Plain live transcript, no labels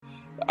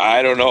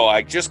I don't know.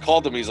 I just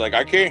called him. He's like,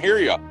 I can't hear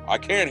you. I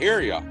can't hear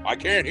you. I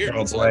can't hear you.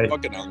 Oh, So I boy.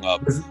 fucking hung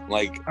up.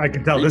 Like, I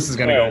can tell this is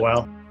going to go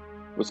well.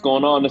 What's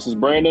going on? This is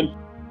Brandon.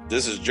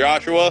 this is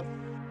Joshua.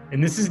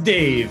 And this is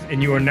Dave,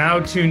 and you are now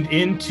tuned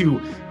into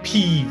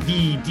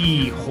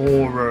PVD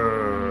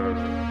Horror.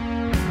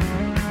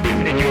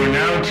 And you are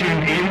now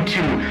tuned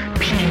into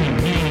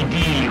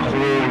PVD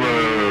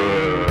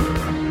Horror.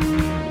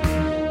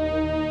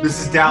 This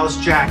is Dallas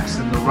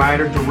Jackson, the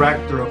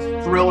writer-director of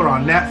Thriller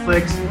on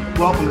Netflix.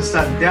 Welcome to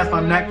Sudden Death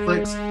on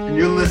Netflix, and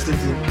you're listening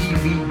to the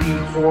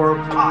PVD Horror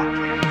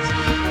Podcast.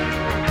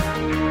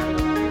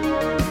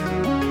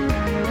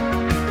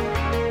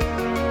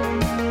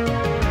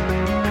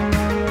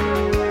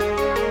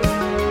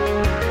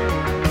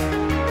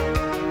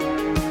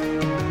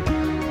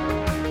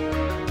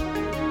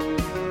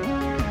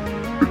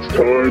 It's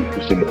time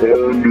for some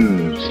horror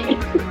news.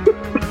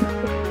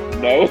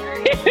 No.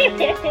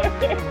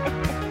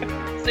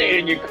 Say it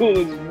in your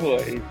coolest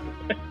voice.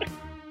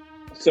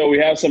 So we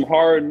have some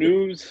horror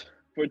news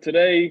for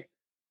today.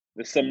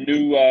 There's some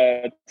new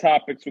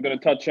topics we're going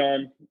to touch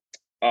on.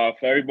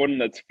 For everyone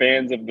that's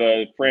fans of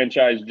the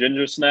franchise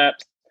Ginger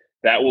Snaps,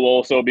 that will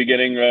also be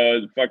getting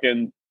a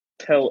fucking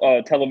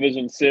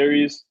television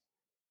series.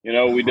 You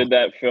know, we did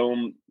that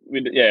film.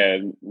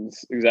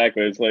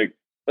 Exactly. It's like,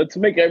 let's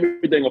make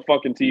everything a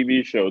fucking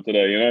TV show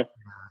today, you know?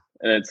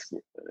 And it's,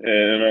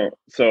 you know,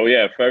 so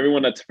yeah, for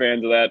everyone that's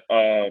fans of that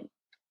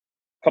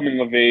coming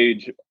of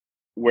age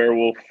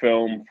werewolf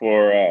film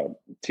for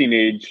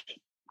teenage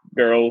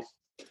girls,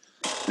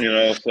 you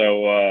know,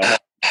 so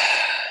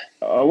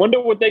I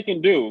wonder what they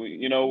can do,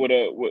 you know,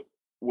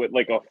 with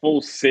like a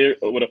full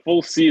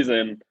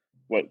season,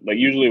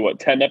 usually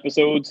 10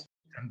 episodes?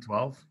 10,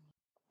 12?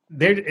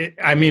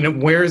 I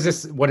mean, where is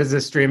this? What is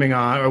this streaming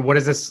on, or what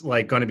is this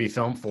like going to be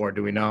filmed for?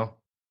 Do we know?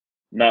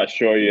 Not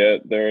sure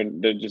yet. They're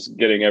just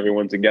getting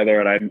everyone together,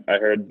 and I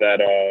heard that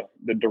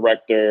the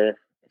director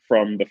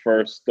from the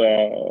first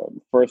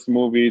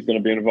movie is going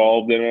to be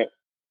involved in it.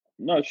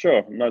 I'm not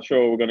sure what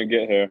we're going to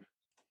get here.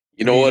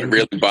 You know what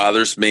really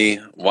bothers me?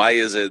 Why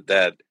is it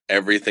that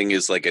everything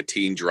is like a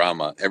teen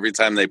drama? Every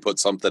time they put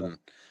something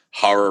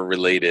horror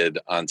related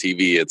on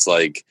TV, it's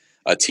like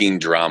a teen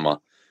drama.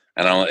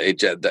 And I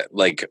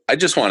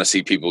just want to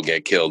see people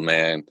get killed,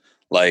 man.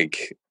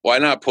 Like, why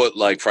not put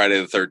like Friday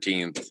the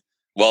 13th?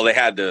 Well, they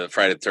had the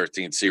Friday the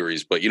 13th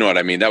series, but you know what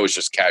I mean? That was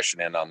just cashing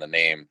in on the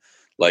name.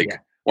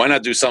 Like, Why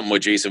not do something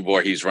with Jason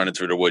Voorhees running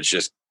through the woods,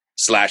 just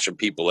slashing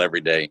people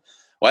every day?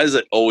 Why does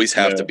it always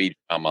have to be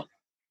drama?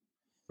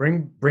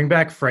 Bring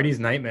back Freddy's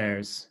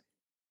Nightmares.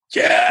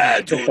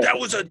 Yeah, dude, that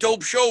was a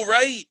dope show,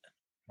 right?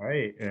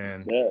 Right,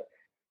 and yeah.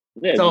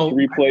 So, just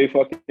replay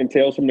fucking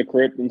Tales from the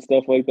Crypt and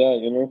stuff like that,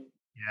 you know?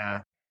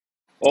 Yeah.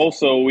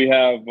 Also, we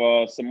have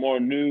some more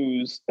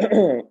news.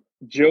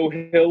 Joe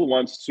Hill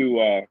wants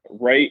to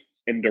write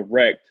and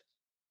direct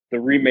the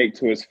remake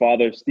to his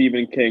father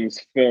Stephen King's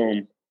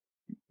film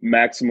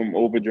Maximum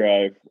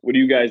Overdrive. What do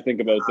you guys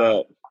think about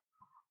that?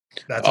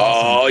 That's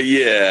awesome. Oh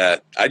yeah,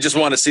 I just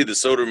want to see the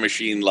soda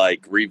machine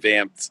like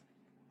revamped.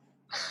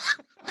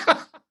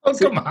 Oh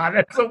come on,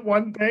 that's the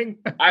one thing.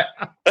 I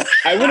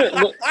wouldn't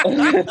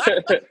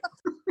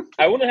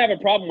have a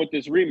problem with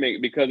this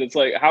remake, because it's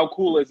like, how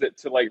cool is it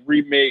to like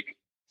remake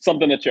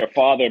something that your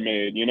father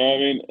made, you know what I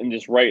mean? And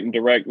just write and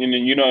direct, and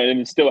you know,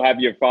 and still have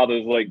your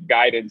father's like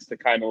guidance to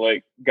kind of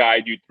like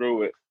guide you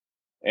through it.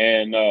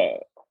 And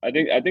I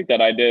think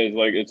that idea is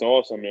like, it's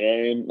awesome, you know what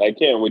I mean? I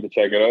can't wait to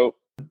check it out.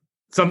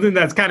 Something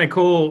that's kind of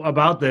cool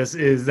about this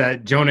is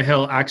that Jonah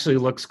Hill actually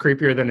looks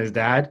creepier than his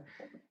dad.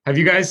 Have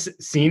you guys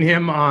seen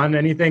him on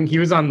anything? He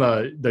was on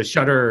the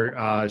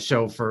Shudder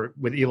show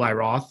with Eli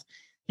Roth.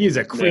 He's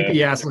a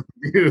creepy ass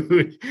looking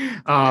dude.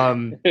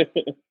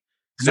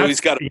 So he's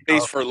got a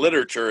face for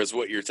literature, is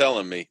what you're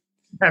telling me.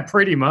 Yeah,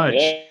 pretty much.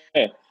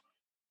 Yeah.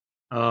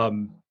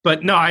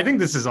 But no, I think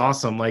this is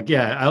awesome. Like,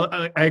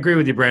 yeah, I agree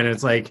with you, Brandon.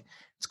 It's like,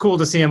 it's cool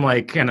to see him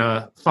like kind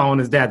of following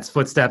his dad's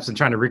footsteps and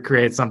trying to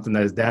recreate something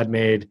that his dad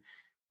made.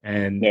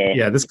 And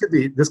this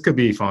could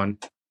be fun.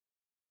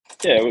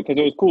 Yeah, because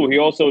it was cool. He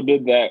also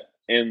did that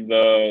in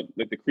the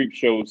Creep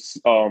Show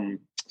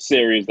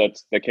series that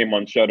came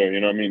on Shudder. You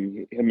know what I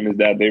mean? Him and his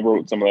dad, they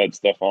wrote some of that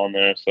stuff on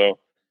there. So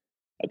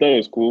I thought it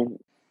was cool.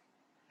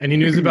 Any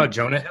news about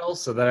Jonah Hill,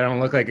 so that I don't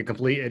look like a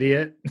complete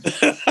idiot?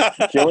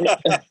 Jonah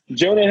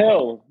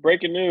Hill,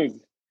 breaking news.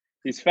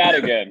 He's fat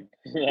again.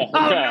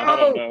 I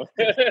don't know.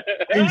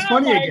 He's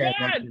funny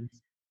again.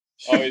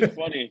 Oh, he's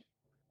funny.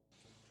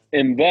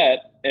 And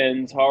that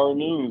ends horror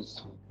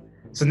news.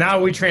 So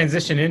now we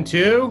transition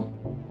into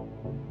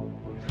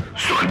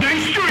Sunday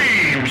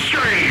stream.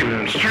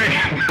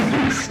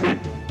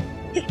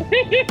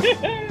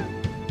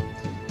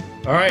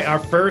 All right, our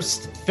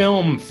first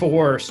film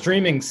for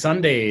streaming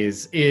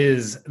Sundays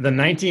is the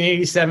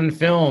 1987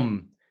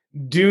 film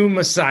Doom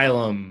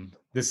Asylum.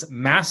 This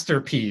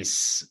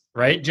masterpiece,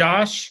 right,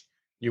 Josh?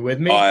 You with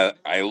me?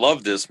 I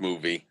love this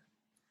movie.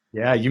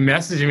 Yeah, you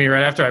messaged me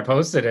right after I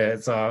posted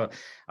it, so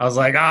I was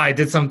like, I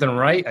did something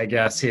right, I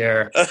guess,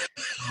 here.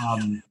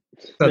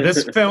 So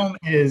this film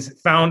is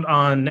found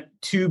on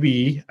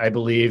Tubi, I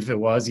believe it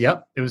was.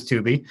 Yep, it was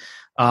Tubi.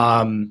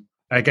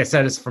 Like I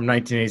said, it's from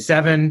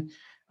 1987.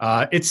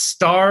 It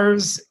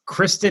stars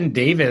Kristen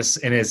Davis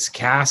in its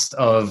cast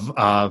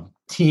of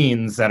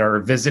teens that are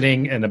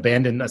visiting an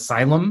abandoned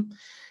asylum.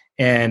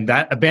 And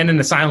that abandoned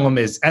asylum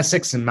is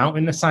Essex and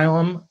Mountain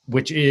Asylum,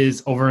 which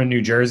is over in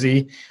New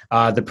Jersey.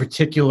 The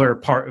particular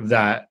part of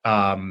that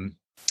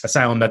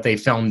asylum that they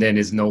filmed in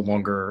is no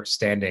longer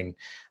standing.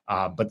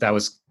 But that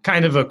was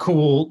kind of a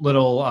cool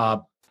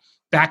little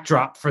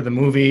backdrop for the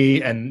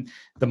movie. And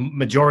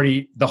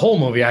the whole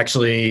movie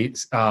actually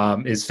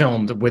is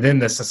filmed within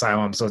this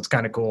asylum. So it's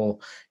kind of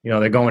cool. You know,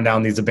 they're going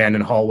down these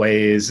abandoned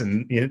hallways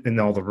and in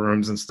all the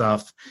rooms and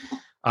stuff.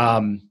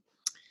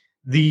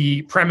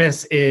 The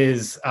premise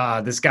is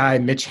this guy,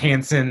 Mitch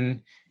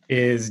Hansen,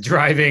 is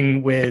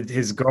driving with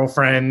his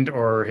girlfriend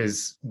or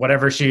his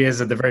whatever she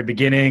is at the very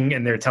beginning,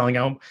 and they're telling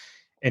him,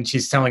 and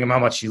she's telling him how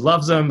much she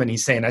loves him, and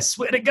he's saying, "I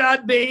swear to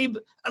God, babe,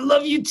 I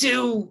love you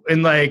too."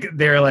 And like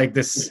they're like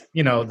this,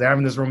 you know, they're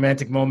having this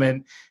romantic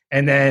moment,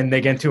 and then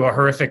they get into a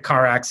horrific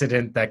car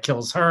accident that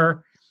kills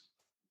her,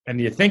 and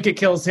you think it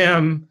kills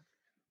him,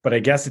 but I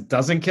guess it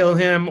doesn't kill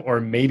him, or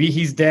maybe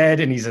he's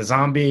dead and he's a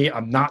zombie.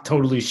 I'm not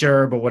totally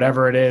sure, but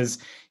whatever it is,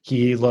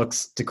 he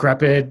looks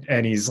decrepit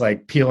and he's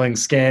like peeling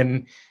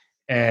skin,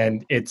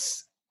 and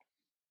it's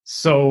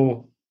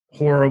so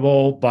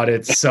horrible, but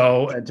it's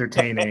so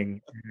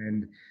entertaining.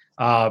 And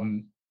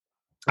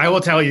I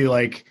will tell you,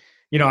 like,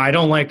 you know, I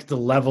don't like the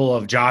level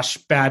of Josh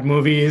bad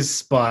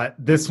movies, but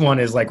this one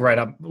is like right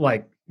up,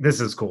 like, this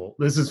is cool.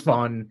 This is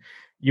fun.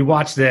 You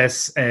watch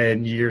this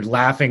and you're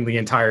laughing the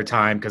entire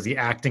time because the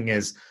acting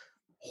is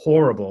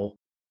horrible,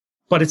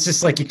 but it's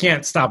just like you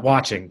can't stop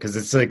watching because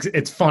it's like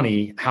it's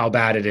funny how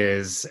bad it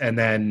is. And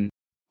then,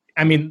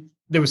 I mean,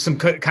 there was some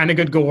kind of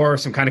good gore,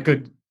 some kind of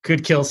good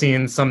kill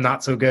scenes, some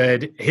not so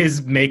good.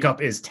 His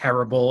makeup is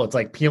terrible. It's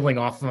like peeling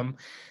off him.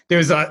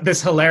 There's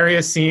this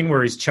hilarious scene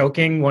where he's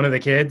choking one of the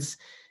kids,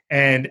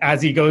 and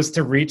as he goes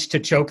to reach to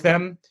choke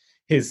them,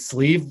 his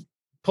sleeve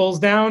pulls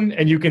down,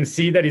 and you can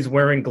see that he's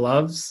wearing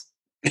gloves.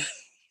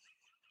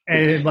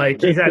 And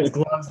like he has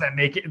gloves that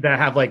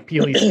have like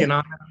peely skin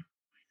on them.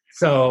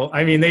 So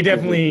I mean, they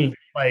definitely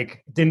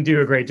like didn't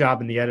do a great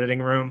job in the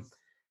editing room,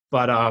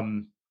 but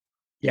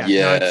yeah,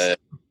 no, it's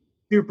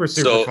super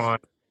fun.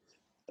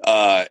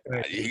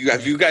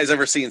 Have you guys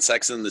ever seen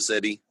Sex in the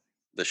City,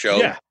 the show?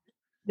 Yeah.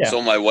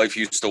 So my wife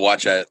used to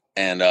watch it,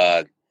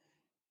 and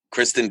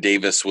Kristen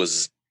Davis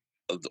was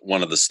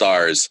one of the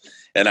stars.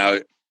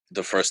 And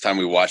the first time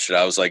we watched it,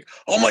 I was like,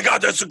 "Oh my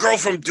God, that's the girl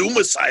from Doom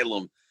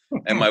Asylum!"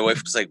 And my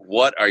wife was like,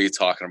 "What are you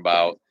talking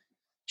about?"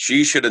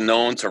 She should have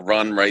known to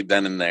run right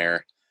then and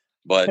there.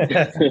 But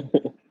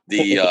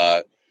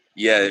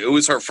it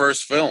was her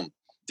first film.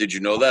 Did you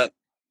know that?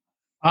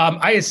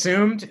 I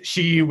assumed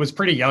she was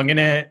pretty young in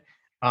it.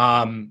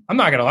 I'm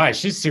not gonna lie,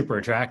 she's super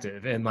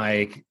attractive, and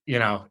like, you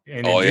know.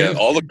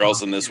 All the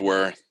girls in this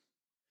were.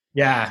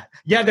 Yeah.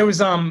 There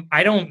was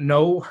I don't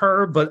know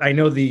her, but I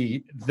know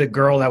the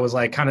girl that was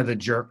like kind of the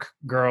jerk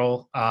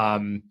girl.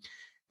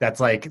 That's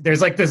like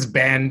there's like this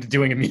band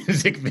doing a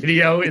music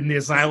video in the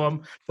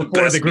asylum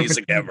before the group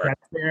gets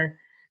there,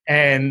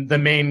 and the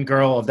main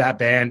girl of that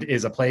band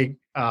is a Playboy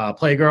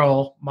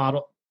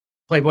model.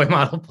 Her name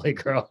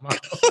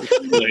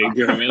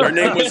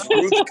was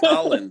Ruth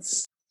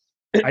Collins.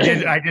 I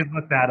did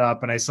look that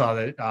up, and I saw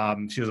that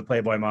she was a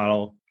Playboy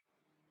model.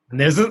 And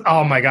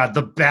oh my God,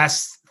 the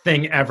best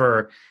thing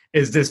ever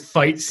is this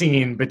fight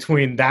scene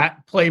between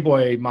that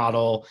Playboy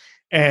model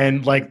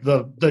and like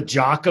the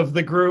jock of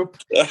the group.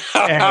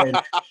 And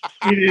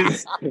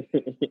it's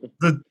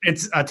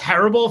a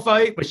terrible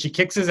fight, but she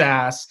kicks his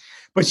ass,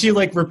 but she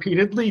like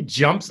repeatedly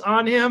jumps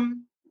on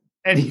him,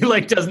 and he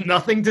like does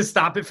nothing to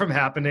stop it from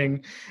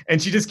happening,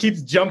 and she just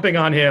keeps jumping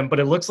on him, but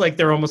it looks like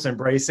they're almost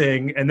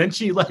embracing. And then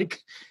she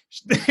like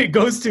it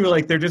goes to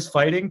like they're just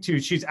fighting to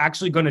she's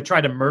actually going to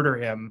try to murder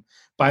him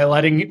by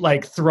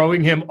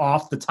throwing him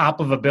off the top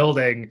of a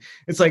building.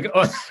 It's like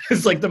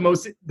it's like the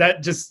most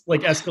that just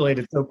like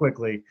escalated so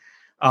quickly.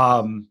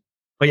 But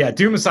yeah,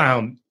 Doom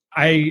Asylum,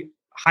 I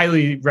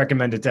highly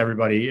recommend it to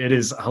everybody. It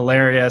is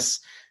hilarious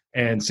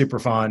and super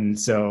fun.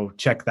 So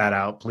check that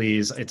out,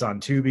 please. It's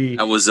on Tubi.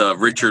 That was a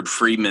Richard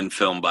Freeman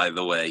film, by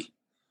the way.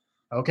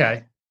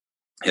 Okay.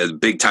 He's a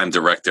big time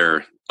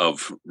director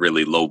of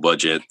really low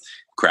budget,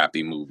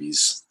 crappy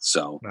movies.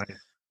 So, nice.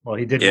 Well,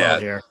 he did well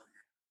here.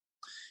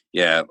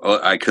 Yeah,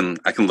 I can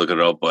look it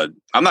up, but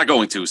I'm not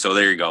going to. So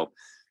there you go.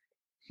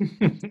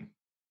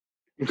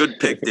 Good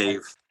pick,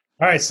 Dave.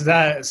 All right,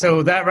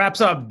 so that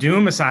wraps up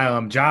Doom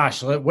Asylum.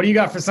 Josh, what do you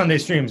got for Sunday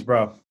streams,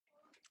 bro?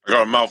 I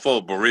got a mouthful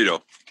of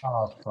burrito.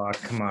 Oh fuck!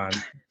 Come on,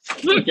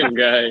 looking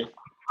guy.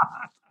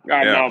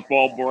 Got a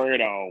mouthful of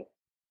burrito.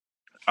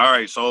 All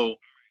right, so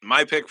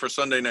my pick for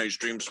Sunday night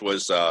streams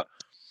was the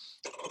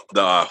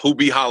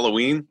Hubie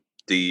Halloween,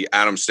 the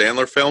Adam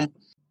Sandler film.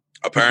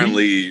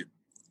 Apparently,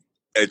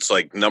 it's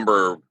like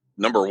number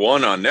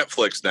one on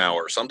Netflix now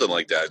or something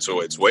like that.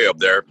 So it's way up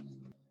there.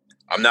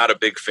 I'm not a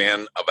big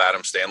fan of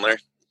Adam Sandler,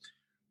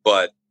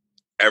 but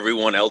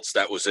everyone else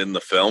that was in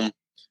the film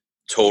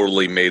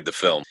totally made the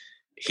film.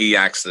 He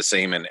acts the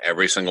same in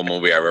every single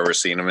movie I've ever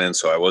seen him in,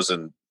 so I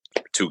wasn't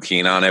too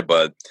keen on it,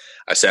 but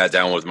I sat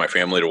down with my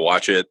family to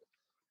watch it.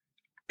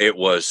 It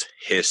was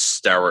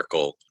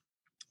hysterical.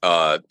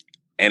 And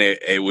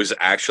it was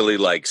actually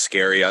like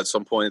scary at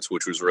some points,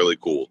 which was really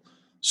cool.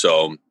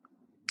 So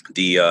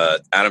the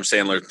Adam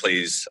Sandler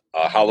plays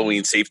a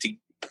Halloween safety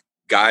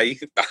guy,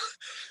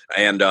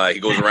 and he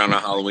goes around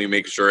on Halloween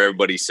making sure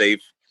everybody's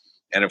safe.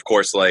 And of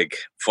course, like,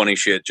 funny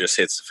shit just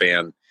hits the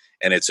fan,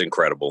 and it's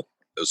incredible.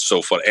 It was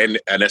so fun,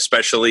 and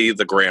especially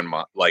the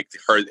grandma, like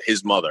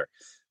his mother.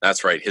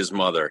 That's right, his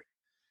mother.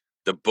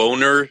 The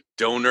Boner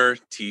Donor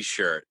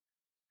T-shirt.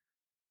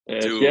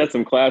 Yeah, she had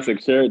some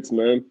classic shirts,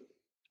 man.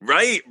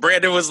 Right,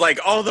 Brandon was like,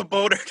 "Oh, the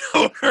Boner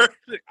Donor."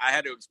 I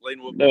had to explain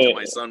to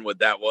my son what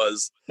that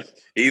was.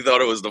 He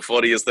thought it was the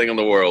funniest thing in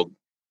the world.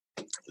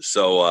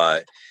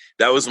 So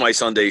that was my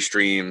Sunday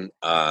stream.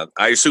 I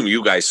assume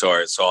you guys saw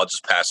it, so I'll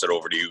just pass it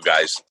over to you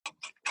guys.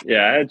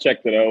 Yeah, I had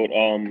checked it out.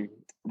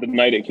 The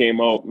night it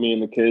came out, me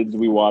and the kids,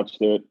 we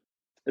watched it.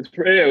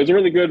 It was a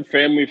really good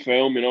family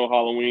film,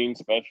 Halloween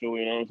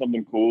special,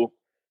 something cool.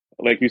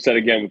 Like you said,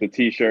 again, with the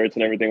T-shirts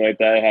and everything like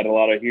that, it had a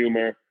lot of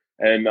humor.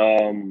 And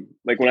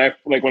when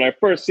I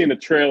first seen the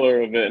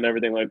trailer of it and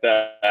everything like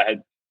that, I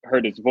had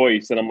heard his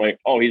voice, and I'm like,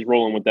 oh, he's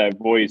rolling with that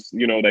voice,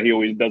 that he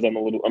always does on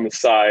the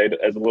side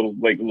as a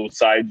little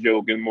side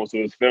joke in most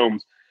of his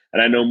films.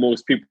 And I know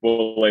most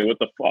people like, what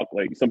the fuck?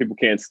 Like, some people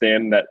can't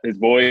stand that his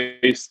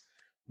voice,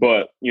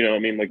 but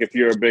like, if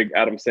you're a big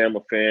Adam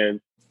Sandler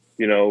fan,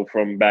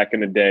 from back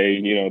in the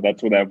day,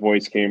 that's where that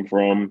voice came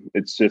from.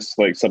 It's just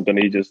like something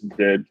he just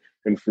did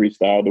and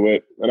freestyled to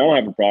it, and I don't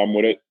have a problem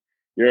with it.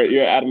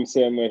 You're Adam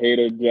Sandler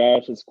hater,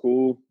 Josh. It's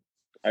cool.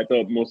 I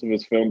thought most of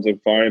his films are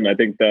fine. I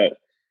think that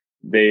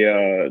they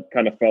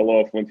kind of fell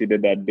off once he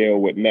did that deal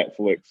with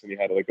Netflix, and he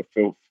had like a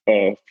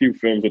few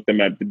films with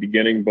them at the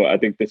beginning. But I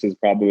think this is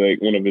probably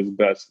like one of his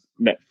best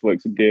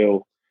Netflix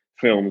deal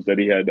films that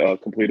he had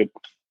completed.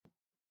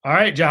 All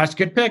right, Josh,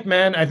 good pick,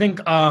 man. I think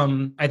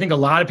a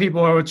lot of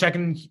people are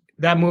checking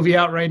that movie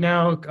out right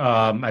now.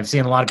 I've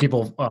seen a lot of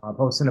people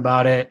posting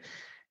about it.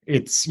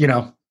 It's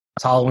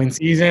it's Halloween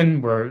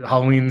season.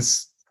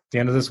 Halloween's the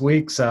end of this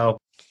week, so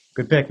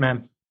good pick,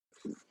 man.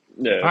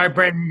 Yeah. All right,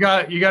 Brandon,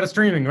 you got a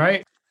streaming,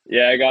 right?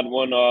 Yeah, I got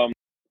one.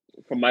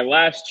 For my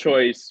last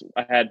choice,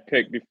 I had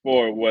picked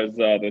before was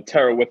The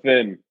Terror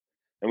Within,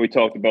 and we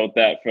talked about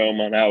that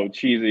film on how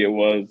cheesy it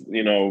was.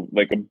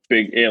 Like a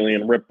big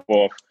alien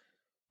ripoff.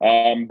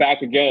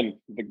 Back again.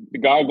 The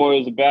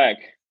gargoyles are back.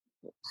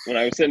 When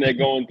I was sitting there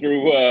going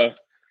through,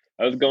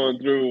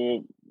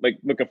 like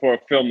looking for a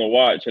film to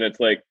watch, and it's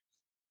like,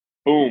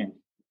 boom,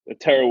 The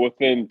Terror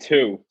Within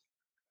 2.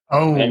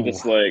 Oh, and I'm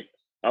just like,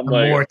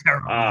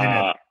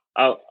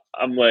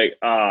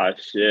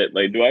 shit.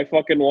 Like, do I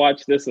fucking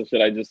watch this, or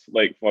should I just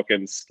like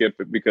fucking skip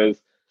it because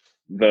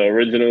the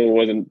original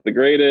wasn't the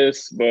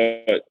greatest?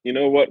 But you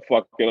know what?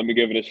 Fuck it. Let me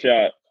give it a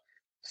shot.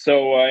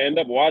 So I end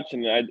up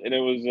watching it, and it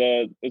was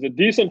a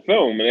decent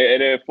film,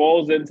 and it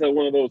falls into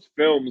one of those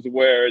films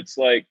where it's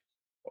like,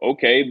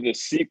 okay, the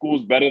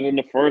sequel's better than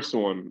the first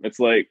one. It's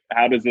like,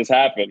 how does this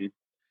happen?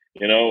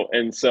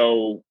 And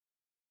so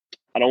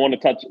I don't want to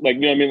touch, like,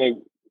 what I mean? Like,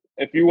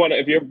 if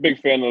you're a big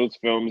fan of those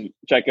films,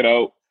 check it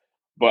out.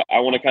 But I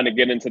want to kind of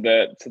get into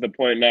that to the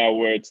point now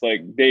where it's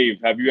like, Dave,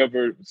 have you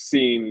ever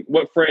seen,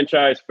 what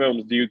franchise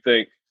films do you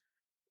think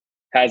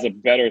has a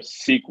better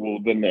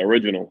sequel than the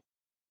original?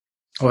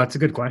 Oh, that's a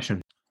good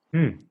question.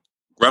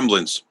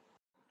 Gremlins.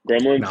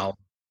 No.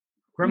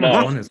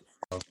 Gremlins 1 is...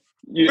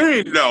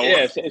 No.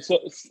 Yeah,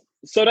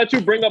 so that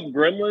you bring up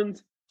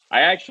Gremlins,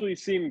 I actually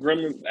seen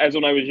Gremlins, as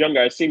when I was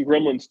younger, I seen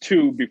Gremlins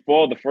 2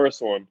 before the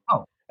first one.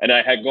 Oh. And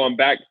I had gone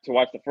back to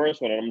watch the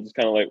first one, and I'm just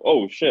kind of like,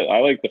 oh, shit, I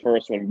like the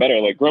first one better.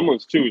 Like,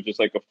 Gremlins 2 is just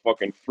like a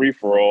fucking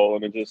free-for-all,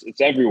 and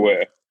it's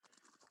everywhere.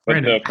 But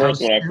Brandon, the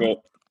first House one, I 2?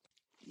 feel...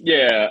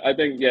 Yeah, I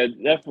think,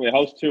 definitely.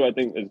 House 2, I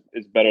think,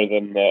 is better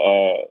than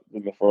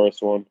the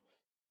first one.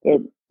 They're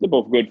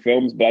both good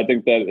films, but I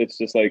think that it's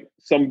just like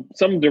some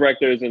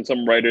directors and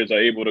some writers are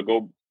able to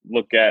go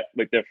look at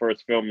like their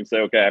first film and say,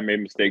 okay, I made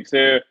mistakes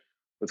here.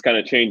 Let's kind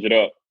of change it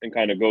up and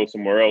kind of go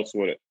somewhere else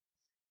with it.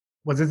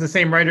 Was it the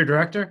same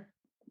writer-director?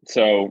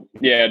 So,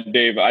 yeah,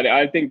 Dave,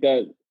 I think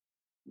that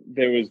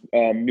there was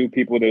new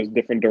people, there's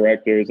different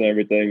directors and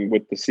everything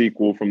with the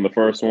sequel from the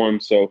first one.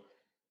 So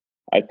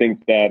I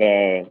think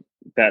that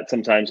that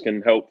sometimes can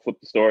help flip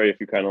the story if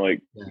you kind of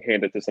like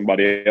hand it to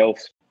somebody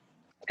else.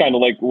 It's kind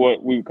of like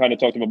what we kind of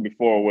talked about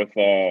before with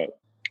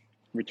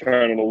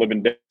Return of the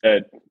Living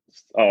Dead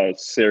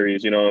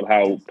series,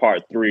 how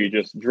part 3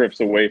 just drifts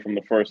away from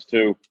the first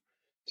 2.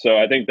 So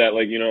I think that,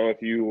 like,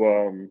 if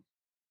you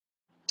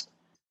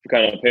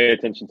kind of pay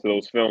attention to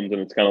those films,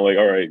 and it's kind of like,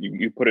 all right,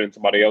 you put it in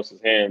somebody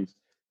else's hands,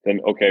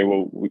 then okay,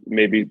 well,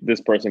 maybe this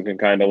person can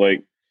kind of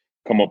like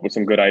come up with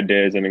some good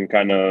ideas and then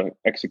kind of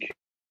execute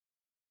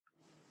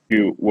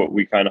what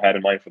we kind of had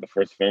in mind for the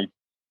first film.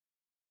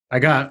 I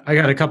got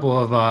a couple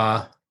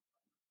of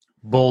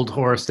bold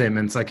horror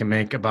statements I can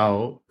make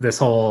about this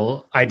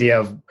whole idea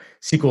of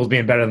sequels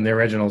being better than the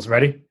originals.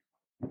 Ready?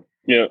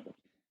 Yeah.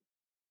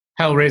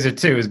 Hellraiser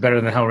 2 is better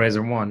than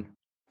Hellraiser 1.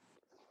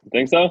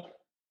 Think so?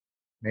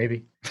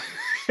 Maybe.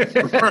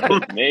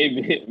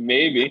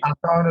 Maybe. I'm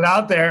throwing it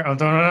out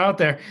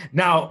there.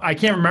 Now, I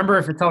can't remember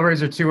if it's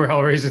Hellraiser 2 or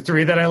Hellraiser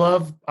 3 that I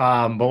love,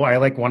 but I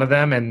like one of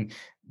them, and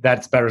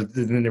that's better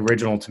than the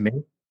original to me.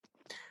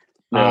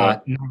 Yeah.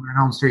 Nightmare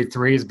on Elm Street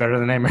 3 is better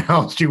than Nightmare on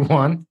Elm Street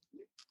 1.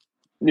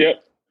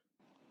 Yep.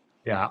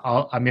 Yeah,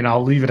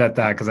 I'll leave it at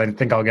that because I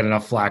think I'll get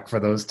enough flack for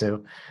those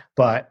two.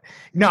 But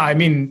no, I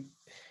mean,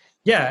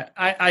 yeah,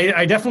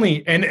 I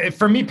definitely, and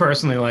for me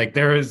personally, like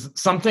there is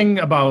something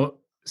about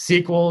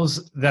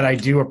sequels that I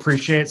do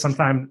appreciate.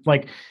 Sometimes,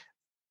 like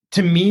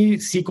to me,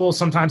 sequels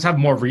sometimes have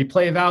more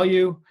replay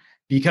value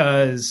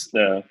because,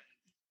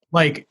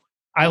 like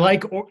I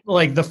like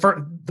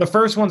the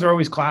first ones are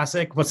always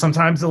classic, but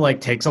sometimes it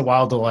like takes a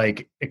while to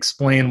like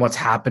explain what's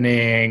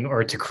happening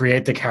or to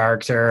create the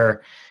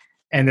character.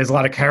 And there's a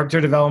lot of character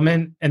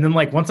development. And then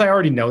like once I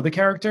already know the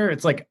character,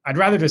 it's like I'd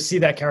rather just see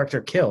that character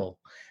kill.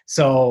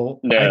 So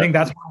I think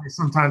that's why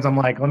sometimes I'm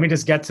like, let me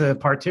just get to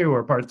part 2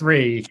 or part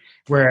 3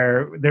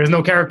 where there's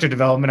no character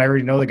development. I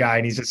already know the guy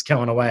and he's just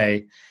killing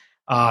away.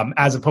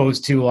 As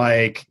opposed to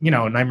like,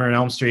 Nightmare on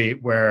Elm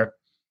Street where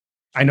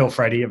I know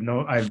Freddy.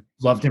 I've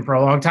loved him for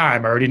a long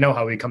time. I already know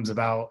how he comes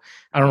about.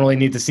 I don't really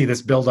need to see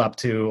this build up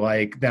to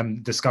like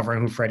them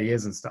discovering who Freddy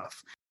is and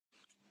stuff.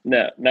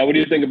 Now what do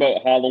you think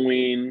about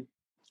Halloween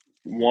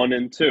 1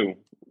 and 2?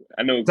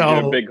 I know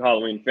you're a big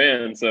Halloween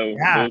fan, so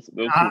yeah,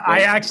 those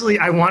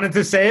I wanted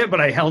to say it, but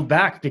I held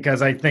back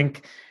because I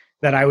think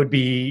that I would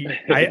be.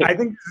 I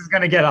think this is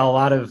going to get a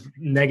lot of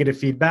negative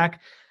feedback.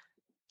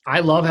 I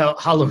love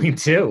Halloween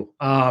 2,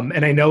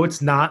 and I know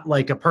it's not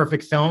like a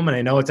perfect film, and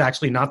I know it's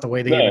actually not the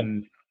way they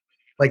even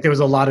like. There was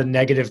a lot of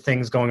negative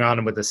things going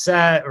on with the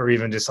set, or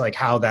even just like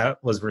how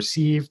that was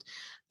received.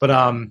 But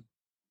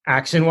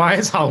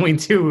action-wise, Halloween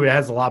 2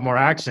 has a lot more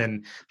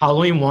action.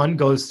 Halloween 1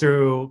 goes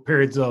through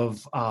periods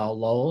of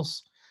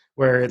lulls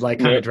where it like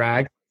kind of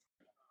drags.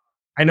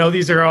 I know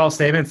these are all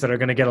statements that are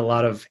going to get a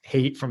lot of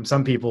hate from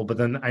some people, but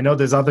then I know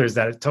there's others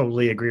that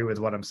totally agree with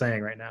what I'm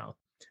saying right now.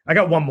 I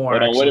got one more,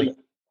 actually. Go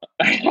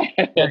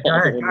ahead.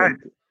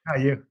 How are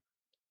you?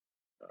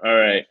 All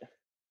right.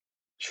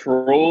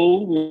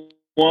 Troll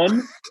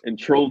 1 and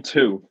Troll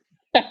 2.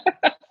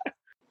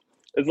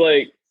 It's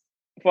like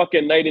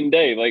fucking night and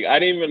day. Like I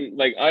didn't even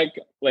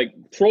like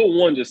Troll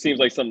 1 just seems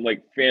like some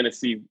like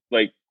fantasy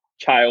like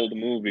child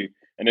movie,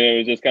 and then it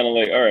was just kind of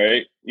like, all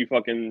right, you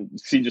fucking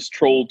see just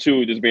Troll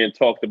 2 just being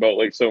talked about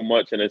like so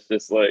much, and it's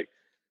just like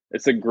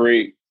it's a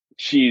great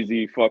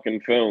cheesy fucking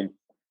film.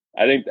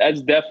 I think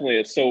that's definitely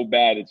a so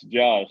bad it's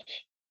Josh.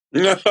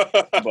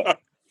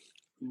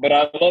 but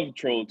I love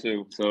Troll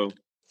 2. So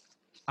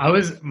my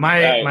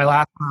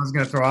last one I was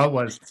gonna throw out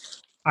was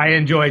I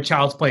enjoy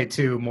Child's Play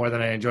 2 more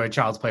than I enjoy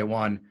Child's Play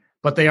 1.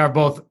 But they are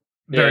both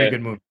very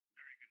good movies.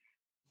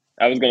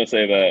 I was going to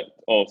say that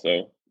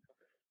also.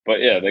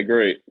 But yeah, they're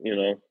great.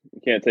 You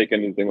can't take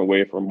anything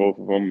away from both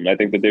of them. I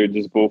think that they're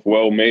just both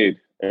well made.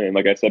 And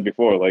like I said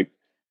before, like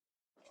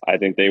I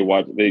think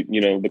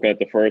looking at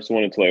the first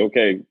one, it's like,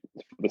 okay,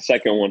 the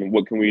second one,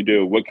 what can we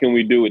do? What can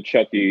we do with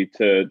Chucky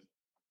to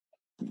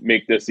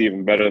make this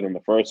even better than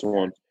the first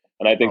one?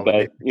 And I think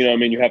that, you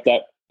have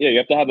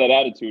to have that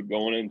attitude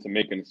going into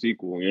making a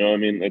sequel.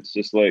 It's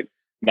just like,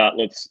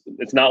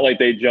 it's not like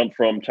they jumped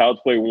from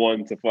Child's Play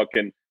 1 to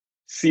fucking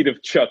Seed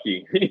of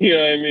Chucky. You know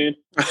what I mean?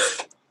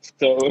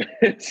 So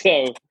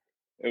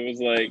it was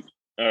like,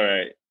 all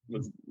right.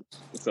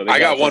 So I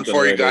got one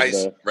for you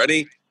guys.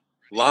 Ready?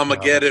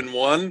 Llamageddon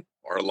 1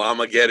 or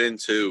Llamageddon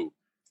 2?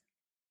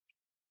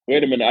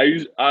 Wait a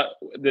minute.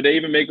 Did they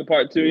even make a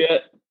part 2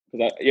 yet?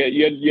 Because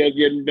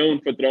you're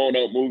known for throwing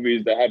out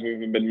movies that haven't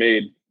even been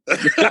made.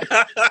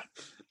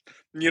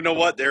 You know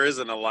what? There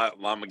isn't a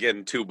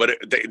Llamageddon 2, but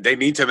they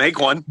need to make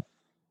one.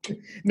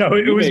 No,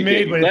 it was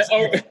made, but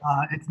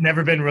it's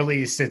never been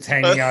released. It's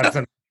hanging out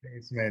in the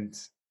basement.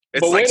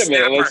 But wait a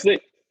minute, let's see.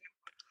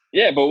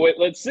 Yeah, but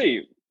let's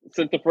see.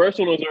 Since the first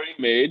one was already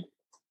made,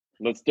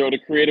 let's throw the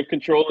creative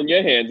control in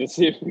your hands and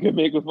see if we can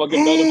make a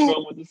fucking better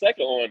film with the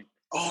second one.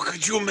 Oh,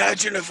 could you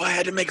imagine if I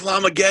had to make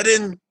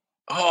Llamageddon?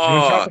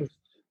 Oh,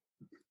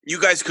 you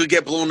guys could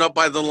get blown up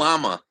by the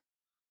llama.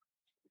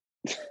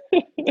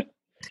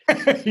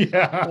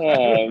 Yeah.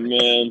 Oh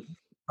man.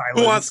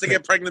 Who wants to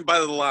get pregnant by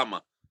the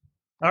llama?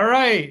 All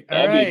right.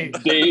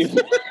 Dave.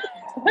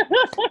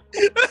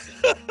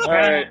 All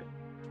right.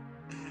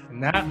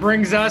 And that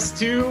brings us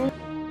to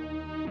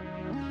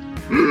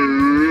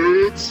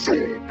It's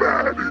so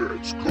bad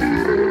it's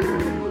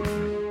good.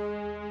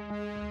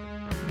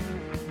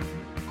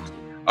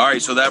 All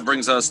right, so that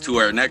brings us to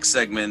our next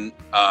segment,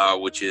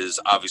 which is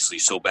obviously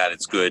So Bad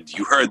It's Good.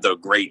 You heard the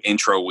great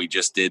intro we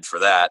just did for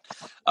that.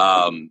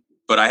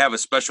 But I have a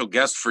special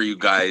guest for you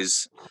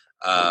guys.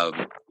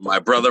 My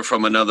brother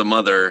from another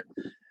mother,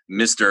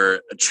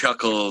 Mr.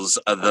 Chuckles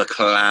the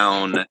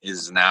Clown,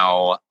 is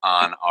now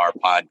on our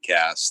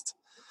podcast.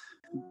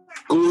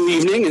 Good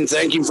evening, and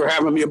thank you for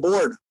having me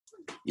aboard.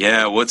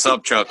 Yeah, what's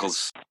up,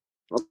 Chuckles?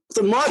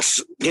 Nothing much.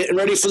 Getting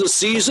ready for the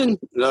season.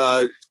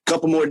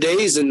 Couple more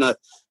days, and the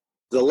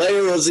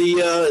layer of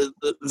the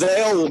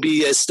veil will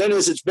be as thin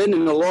as it's been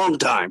in a long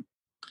time.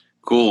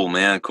 Cool,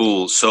 man.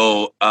 Cool.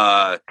 So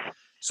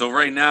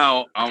right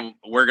now,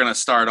 we're gonna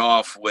start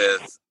off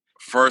with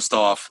first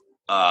off,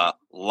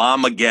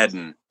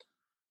 Llamageddon.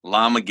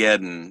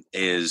 Llamageddon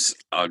is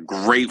a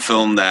great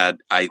film that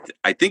I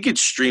think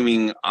it's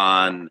streaming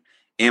on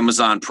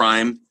Amazon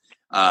Prime.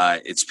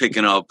 It's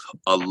picking up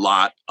a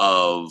lot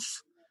of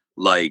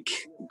like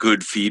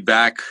good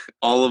feedback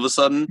all of a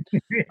sudden.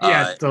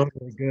 Yeah,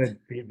 totally good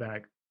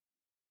feedback.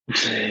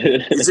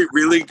 Is it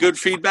really good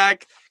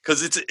feedback?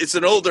 Because it's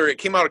an older, it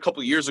came out a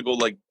couple years ago,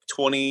 like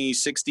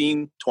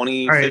 2016,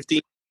 2015.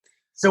 Right.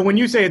 So when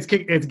you say it's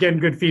getting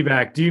good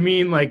feedback, do you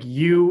mean like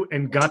you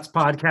and Guts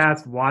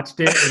podcast watched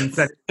it and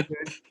said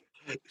it's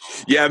good?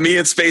 Yeah, me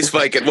and Space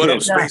Viking. What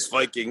up, Yeah. Space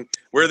Viking?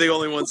 We're the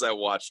only ones that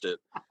watched it.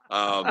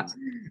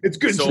 It's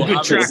good. So Some good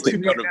obviously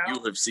traction none right of now.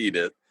 you have seen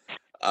it.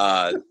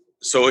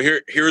 So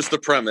here's the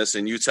premise,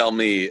 and you tell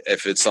me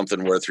if it's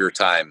something worth your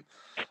time.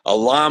 A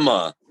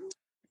llama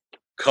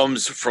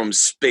comes from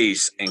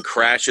space and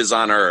crashes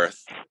on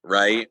Earth,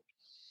 right?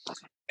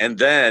 And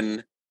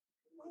then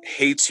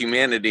hates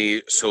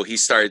humanity, so he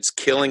starts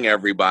killing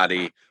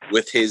everybody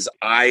with his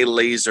eye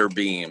laser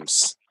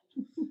beams.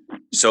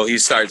 So he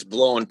starts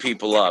blowing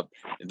people up.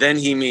 Then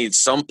he meets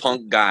some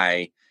punk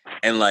guy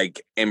and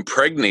like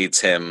impregnates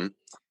him,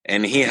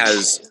 and he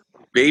has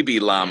baby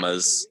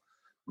llamas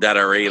that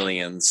are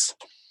aliens.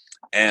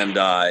 And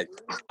I'll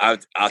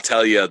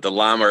tell you, the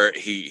llama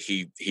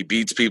he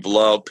beats people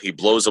up. He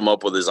blows them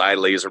up with his eye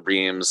laser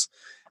beams.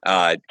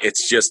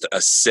 It's just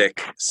a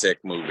sick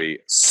movie.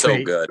 So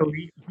Wait, good. So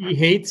he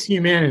hates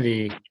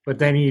humanity, but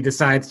then he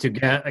decides to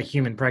get a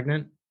human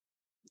pregnant.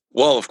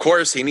 Well, of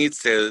course he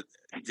needs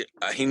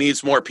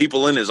more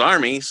people in his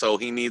army, so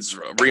he needs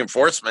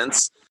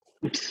reinforcements.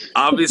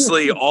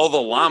 Obviously, all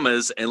the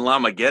llamas in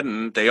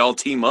Llamageddon, they all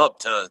team up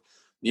to,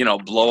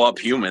 blow up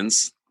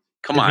humans.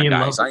 Come Is he on, in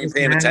guys. love I with ain't this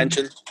paying man?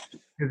 attention.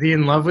 Is he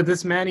in love with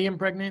this man he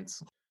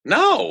impregnates?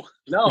 No.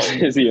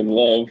 Is he in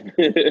love?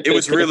 It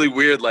was really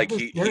weird. Like That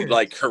was he weird.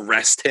 like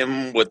caressed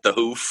him with the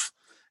hoof,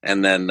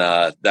 and then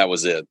that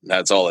was it.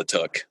 That's all it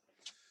took.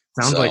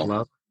 Sounds So- like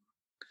love.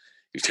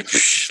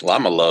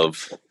 Llama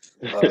love.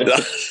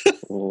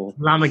 Oh,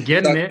 Llama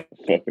getting it.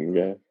 fucking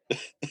guy.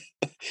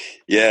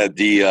 Yeah,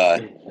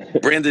 the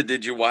Brandon,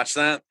 did you watch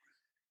that?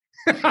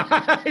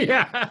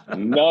 Yeah.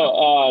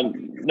 No.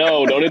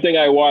 The only thing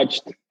I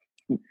watched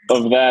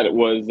of that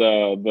was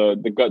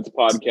the Guts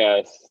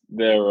podcast.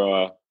 Their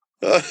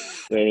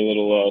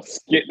little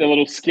skit, the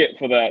little skit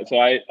for that. So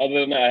other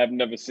than that, I have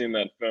never seen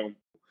that film.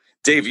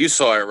 Dave, you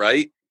saw it,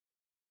 right?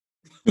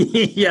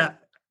 Yeah.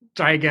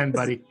 Try again,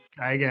 buddy.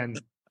 Try again.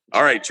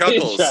 All right,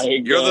 Chuckles. Try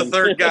You're the again.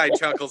 third guy,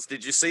 Chuckles.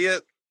 Did you see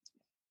it?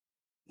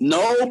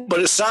 No,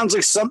 but it sounds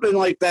like something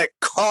like that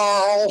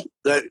Carl,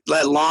 that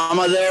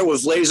llama there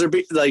with laser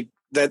like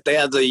that they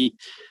had the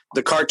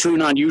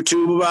cartoon on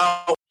YouTube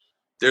about.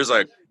 There's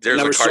a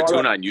Never saw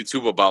cartoon that. on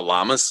YouTube about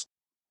llamas.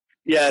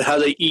 Yeah, how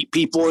they eat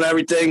people and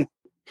everything.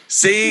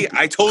 See,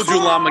 I told you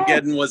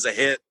Llamageddon was a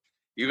hit.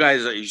 You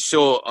guys you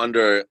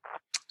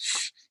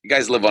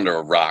guys live under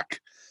a rock.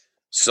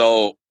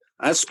 So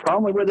That's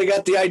probably where they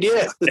got the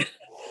idea.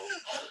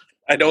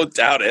 I don't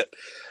doubt it.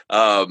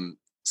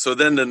 So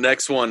then the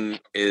next one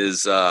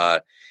is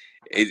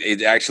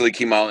it actually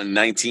came out in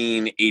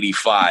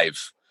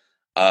 1985.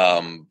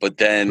 But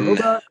then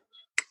Robot?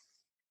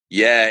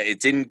 yeah, it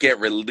didn't get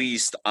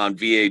released on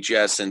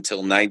VHS until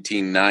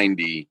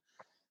 1990.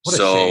 What a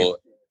So shame.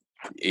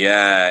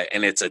 yeah,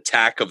 and it's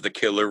Attack of the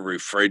Killer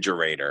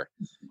Refrigerator.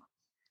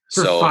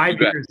 For So 5 you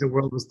got- years, the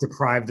world was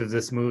deprived of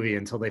this movie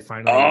until they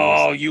finally.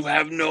 Oh, released you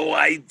have no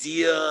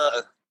idea.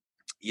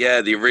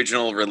 Yeah, the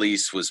original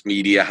release was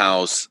Media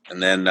House,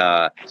 and then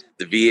the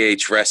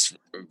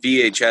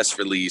VHS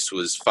release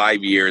was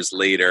 5 years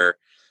later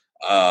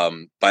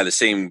by the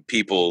same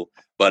people,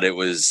 but it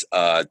was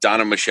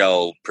Donna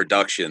Michelle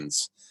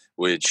Productions,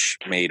 which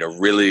made a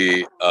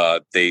really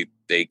they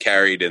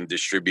carried and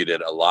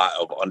distributed a lot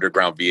of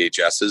underground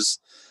VHSs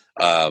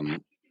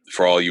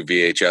for all you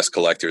VHS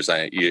collectors.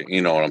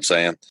 You know what I'm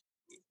saying?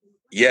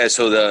 Yeah.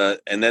 So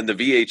then the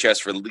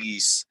VHS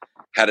release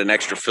had an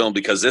extra film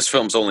because this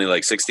film's only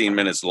like 16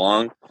 minutes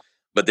long,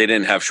 but they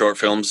didn't have short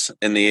films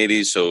in the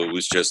 80s, so it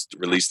was just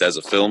released as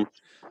a film.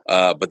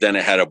 But then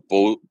it had a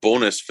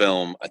bonus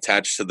film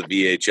attached to the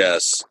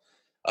VHS,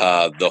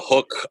 The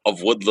Hook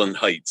of Woodland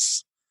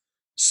Heights.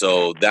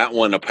 So that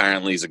one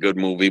apparently is a good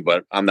movie,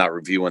 but I'm not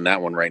reviewing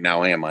that one right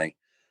now, am I?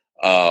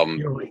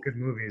 You don't like good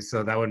movies,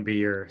 so that wouldn't be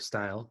your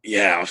style.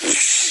 Yeah,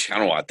 I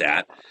don't want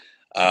that.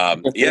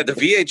 Yeah, the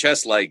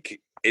VHS, like,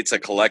 it's a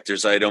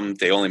collector's item.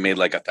 They only made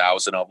like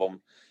 1,000 of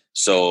them.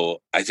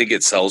 So I think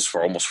it sells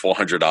for almost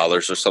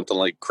 $400 or something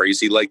like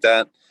crazy like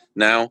that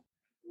now.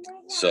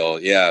 So,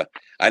 yeah,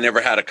 I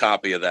never had a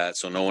copy of that,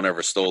 so no one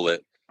ever stole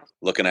it.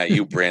 Looking at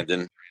you,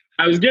 Brandon.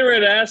 I was getting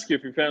ready to ask you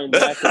if you found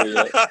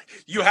Dracula yet.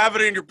 You have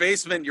it in your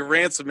basement. You're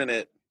ransoming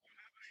it.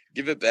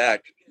 Give it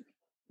back.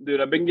 Dude,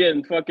 I've been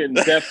getting fucking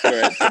death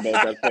threats about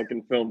that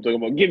fucking film.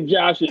 Talking about, give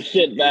Josh his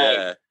shit back.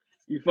 Yeah.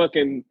 You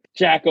fucking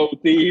Jacko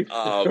thief.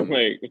 Um,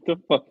 Like, what the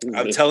fuck is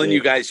I'm this telling shit?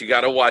 you guys, you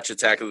got to watch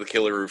Attack of the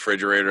Killer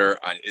Refrigerator.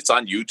 It's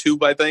on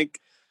YouTube, I think.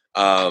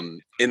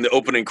 In the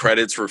opening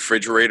credits,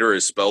 refrigerator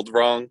is spelled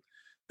wrong.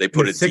 They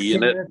put a D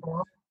in it.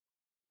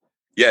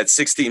 Yeah, it's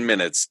 16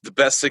 minutes. The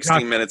best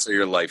 16 minutes of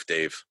your life,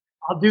 Dave.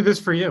 I'll do this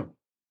for you.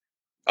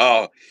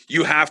 Oh,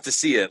 you have to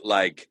see it.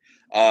 Like,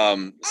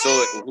 so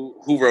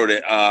who wrote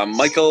it?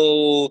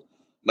 Michael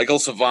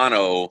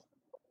Savano,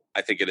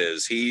 I think it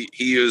is. He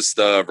is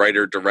the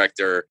writer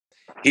director.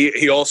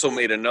 He also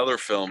made another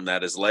film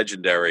that is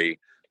legendary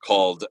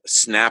called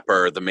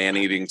Snapper, the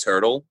Man-Eating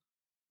Turtle,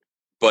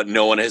 but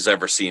no one has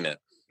ever seen it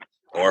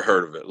or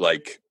heard of it.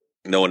 Like,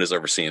 no one has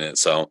ever seen it.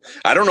 So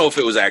I don't know if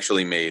it was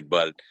actually made,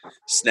 but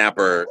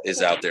Snapper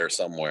is out there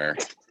somewhere.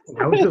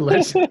 That was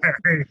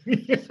legendary.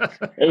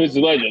 It was a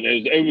legend.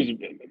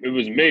 It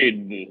was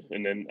made,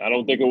 and then I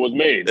don't think it was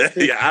made.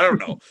 Yeah, I don't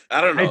know.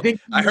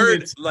 I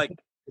heard like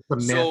it's a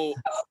myth. so.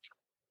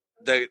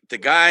 The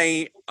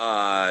guy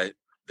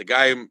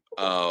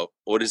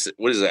what is it?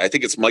 I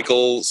think it's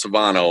Michael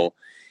Savano.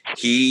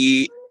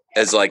 He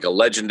is like a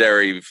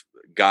legendary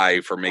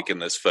guy for making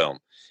this film.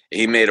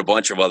 He made a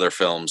bunch of other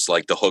films,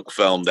 like the Hook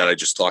film that I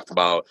just talked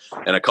about,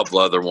 and a couple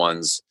other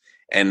ones.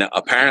 And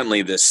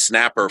apparently this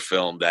Snapper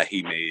film that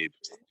he made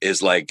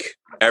is like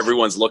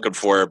everyone's looking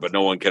for it, but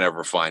no one can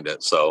ever find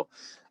it. So,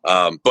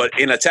 but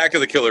in Attack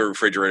of the Killer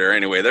Refrigerator,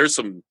 anyway, there's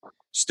some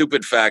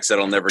stupid facts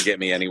that'll never get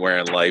me anywhere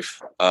in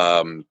life.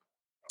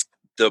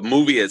 The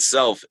movie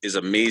itself is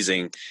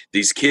amazing.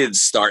 These kids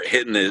start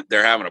hitting it.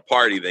 They're having a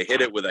party. They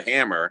hit it with a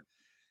hammer.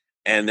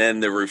 And then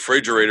the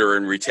refrigerator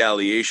in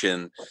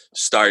retaliation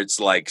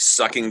starts like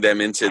sucking them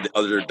into the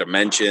other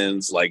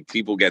dimensions. Like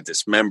people get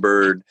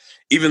dismembered,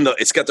 even though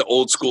it's got the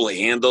old school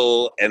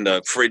handle and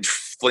the fridge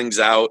flings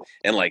out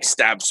and like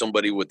stabs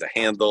somebody with the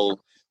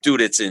handle. Dude,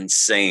 it's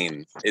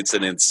insane. It's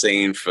an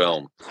insane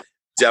film.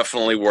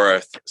 Definitely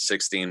worth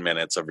 16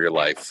 minutes of your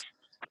life.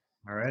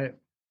 All right.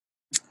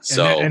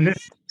 So, and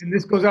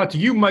this goes out to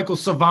you, Michael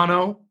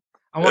Savano.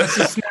 I want to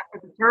see Snapper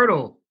the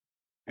Turtle.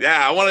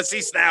 yeah, I want to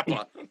see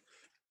Snapper.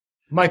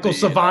 Michael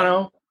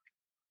Savano.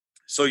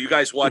 So you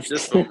guys watch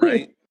this film,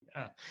 right?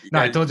 No,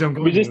 I told you I'm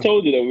going. We just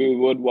told you that we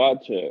would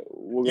watch it.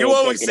 You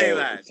always say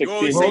that. You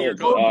always say you're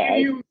going. We'll give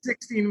you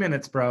 16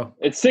 minutes, bro.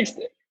 It's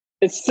 16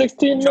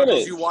 Chuckles,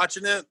 minutes. you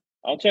watching it?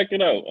 I'll check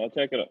it out.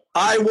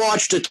 I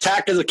watched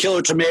Attack of the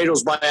Killer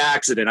Tomatoes by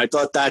accident. I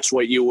thought that's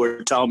what you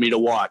were telling me to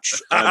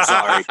watch. I'm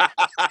sorry.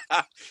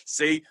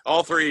 See,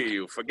 all three of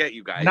you. Forget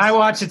you guys. And I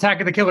watched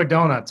Attack of the Killer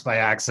Donuts by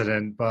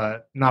accident,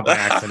 but not by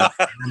accident.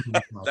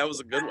 That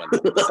was a good one.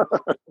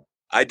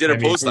 I did a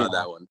post on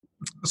that one.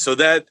 So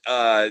that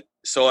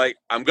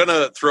I'm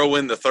gonna throw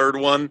in the third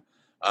one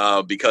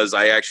because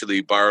I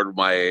actually borrowed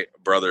my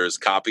brother's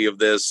copy of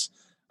this,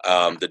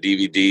 the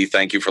DVD.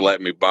 Thank you for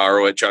letting me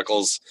borrow it,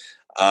 Chuckles.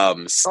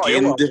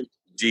 Skinned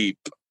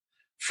Deep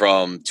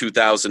from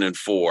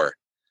 2004.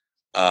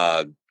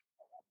 And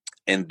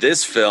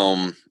this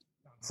film,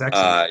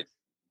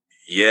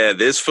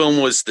 this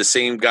film was the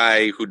same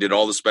guy who did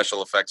all the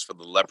special effects for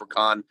the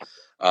Leprechaun,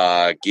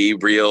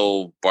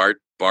 Gabriel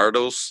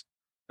Bardos,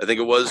 I think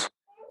it was.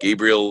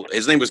 Gabriel,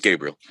 his name was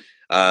Gabriel.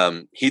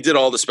 He did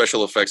all the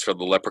special effects for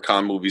the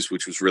Leprechaun movies,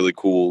 which was really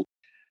cool.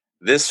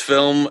 This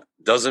film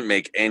doesn't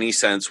make any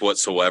sense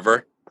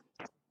whatsoever,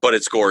 but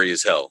it's gory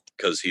as hell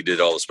because he did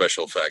all the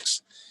special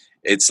effects.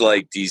 It's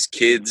like these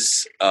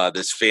kids,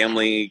 this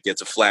family gets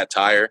a flat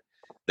tire.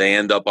 They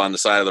end up on the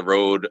side of the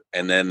road,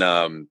 and then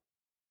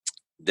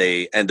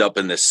they end up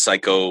in this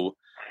psycho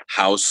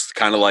house,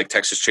 kind of like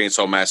Texas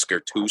Chainsaw Massacre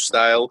 2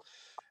 style.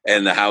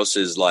 And the house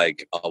is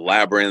like a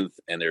labyrinth,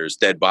 and there's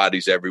dead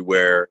bodies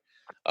everywhere.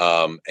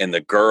 And the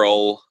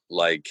girl,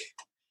 like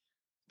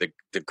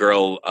the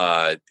girl,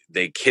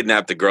 they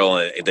kidnap the girl,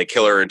 and they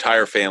kill her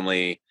entire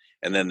family.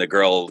 And then the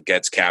girl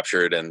gets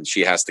captured, and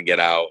she has to get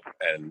out.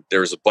 And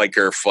there's a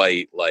biker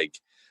fight. Like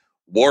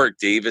Warwick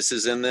Davis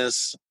is in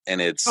this,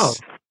 and it's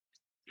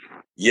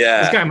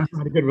yeah. This guy must have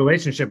had a good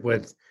relationship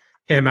with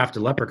him after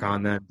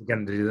Leprechaun, then to get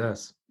him to do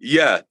this.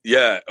 Yeah.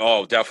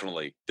 Oh,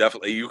 definitely.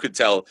 You could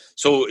tell.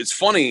 So it's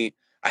funny.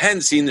 I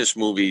hadn't seen this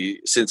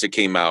movie since it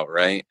came out,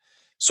 right?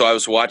 So I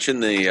was watching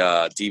the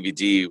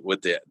DVD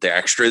with the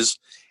extras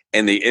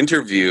and the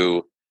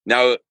interview.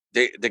 Now,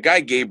 the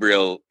guy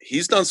Gabriel,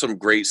 he's done some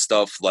great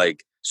stuff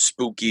like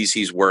Spookies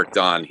he's worked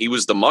on. He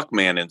was the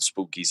Muckman in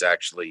Spookies,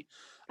 actually.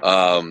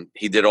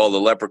 He did all the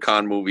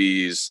Leprechaun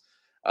movies,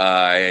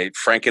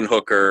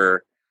 Frankenhooker,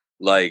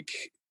 like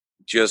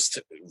just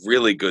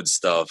really good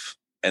stuff.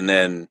 And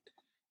then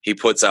he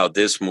puts out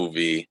this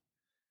movie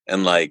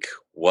and like,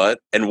 what?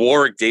 And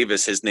Warwick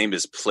Davis, his name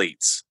is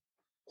Plates.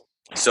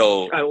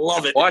 So I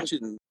love it.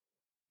 Watching,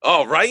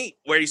 oh, right?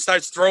 Where he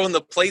starts throwing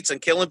the plates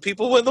and killing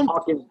people with them?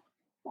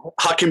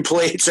 Hucking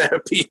plates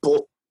at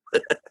people.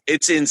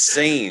 It's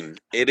insane.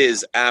 It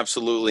is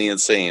absolutely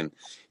insane.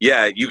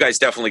 Yeah, you guys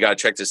definitely got to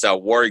check this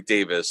out. Warwick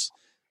Davis,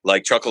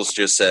 like Chuckles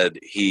just said,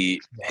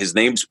 his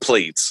name's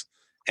Plates,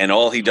 and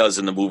all he does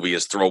in the movie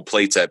is throw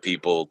plates at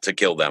people to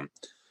kill them.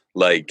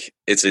 Like,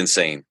 it's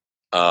insane.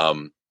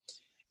 And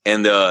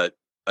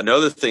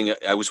another thing,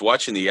 I was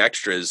watching the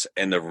extras,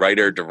 and the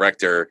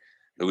writer-director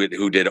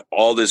who did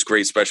all this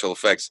great special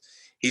effects,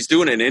 he's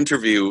doing an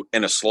interview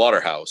in a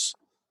slaughterhouse.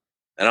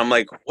 And I'm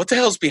like, what the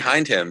hell's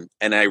behind him?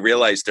 And I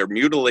realized they're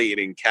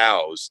mutilating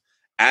cows.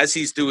 As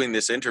he's doing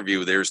this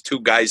interview, there's two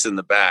guys in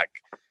the back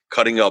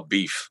cutting up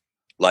beef,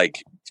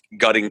 like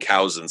gutting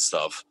cows and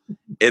stuff.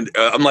 And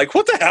I'm like,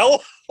 what the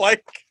hell?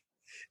 Like,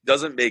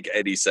 doesn't make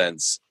any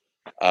sense.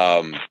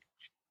 But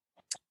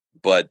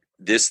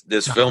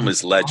this film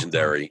is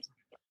legendary,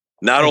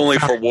 not only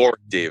for Warwick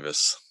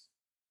Davis.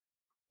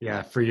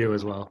 Yeah, for you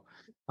as well.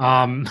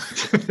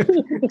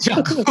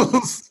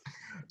 Chuckles,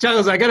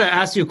 I got to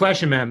ask you a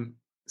question, man.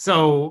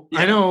 So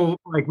I know,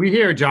 like, we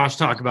hear Josh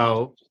talk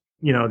about,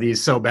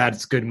 these so bad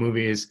it's good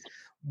movies.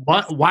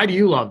 Why do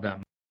you love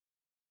them?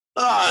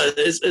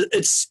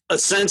 It's a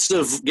sense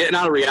of getting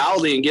out of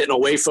reality and getting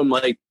away from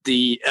like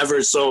the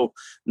ever so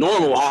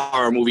normal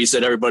horror movies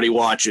that everybody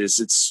watches.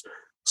 It's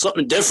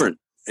something different,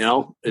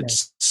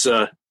 It's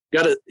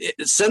got a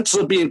sense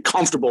of being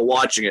comfortable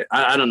watching it.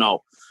 I don't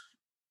know.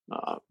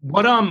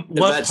 What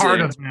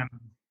part of them?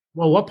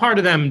 Well, what part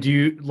of them do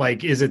you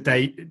like? Is it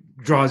that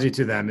draws you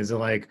to them? Is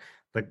it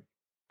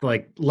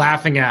like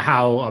laughing at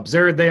how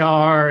absurd they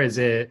are? Is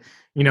it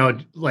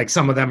like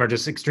some of them are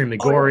just extremely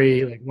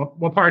gory? Like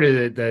what part of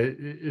it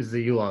that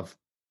you love?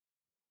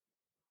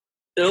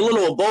 A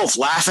little of both.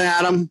 Laughing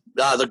at them,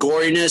 the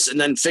goriness, and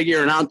then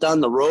figuring out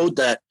down the road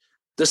that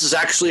this is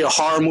actually a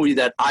horror movie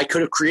that I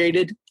could have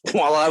created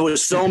while I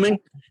was filming.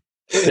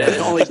 The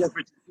only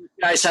difference, you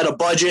guys had a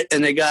budget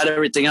and they got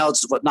everything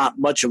else, but not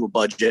much of a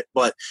budget,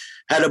 but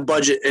had a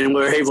budget and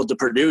were able to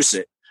produce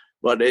it.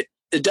 But it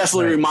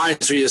definitely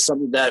reminds me of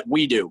something that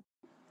we do.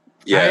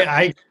 Yeah,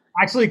 I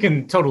actually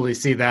can totally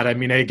see that. I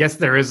mean, I guess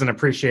there is an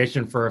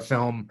appreciation for a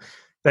film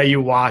that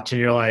you watch and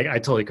you're like, I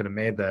totally could have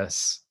made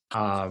this.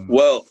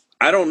 Well,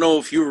 I don't know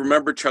if you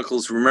remember,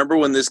 Chuckles. Remember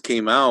when this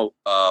came out?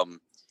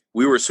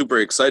 We were super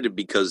excited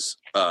because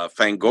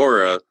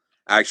Fangoria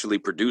actually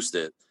produced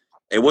it.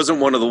 It wasn't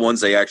one of the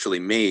ones they actually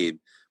made,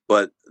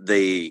 but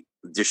they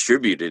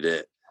distributed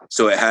it.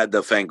 So it had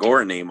the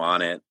Fangoria name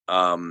on it.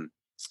 It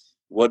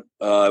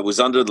was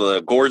under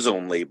the Gore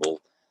Zone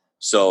label.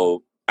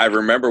 So I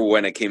remember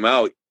when it came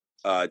out,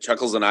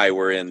 Chuckles and I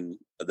were in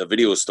the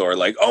video store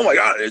like, oh my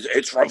God,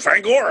 it's from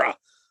Fangoria.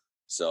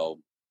 So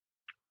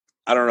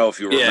I don't know if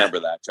you remember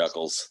that,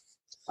 Chuckles.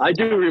 I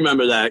do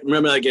remember that.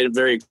 I getting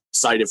very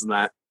excited from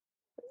that.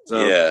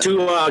 So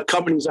two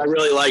companies I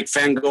really like,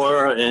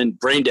 Fangoria and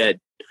Braindead.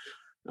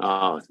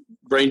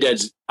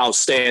 Braindead's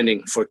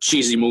outstanding for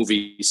cheesy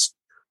movies.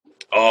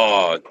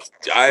 Oh,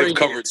 I've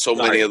covered so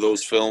many of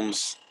those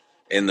films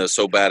in the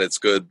So Bad It's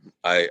Good.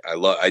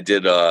 I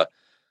did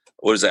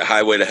what is it,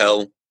 Highway to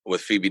Hell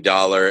with Phoebe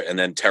Dollar, and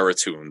then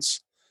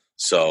Terratoons.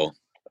 So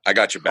I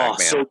got your back,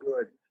 man. So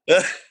good.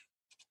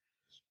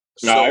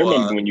 I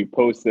remember when you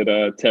posted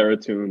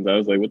Terratoons. I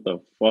was like, what the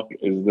fuck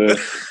is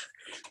this?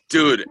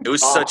 Dude, it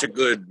was such a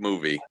good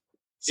movie.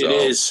 So, it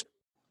is.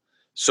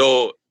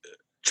 So,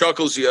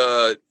 Chuckles,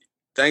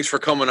 thanks for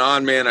coming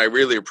on, man. I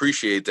really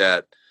appreciate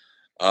that.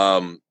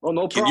 No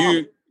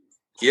problem.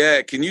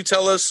 Can you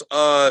tell us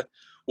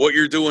what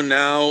you're doing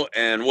now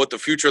and what the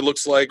future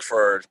looks like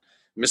for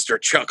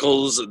Mr.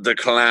 Chuckles the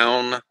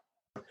Clown?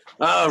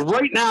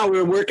 Right now,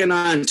 we're working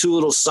on two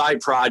little side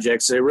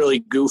projects. They're really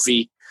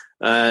goofy,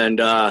 and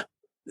they're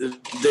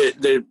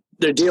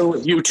dealing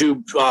with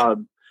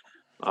YouTube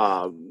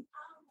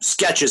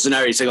sketches and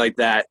everything like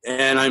that.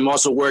 And I'm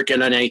also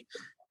working on a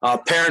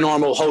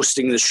paranormal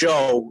hosting the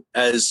show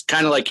as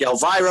kind of like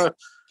Elvira,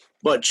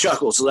 but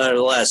Chuckles,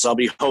 nevertheless. I'll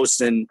be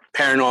hosting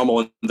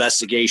paranormal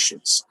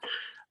investigations.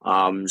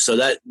 So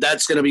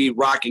that's going to be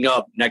rocking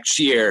up next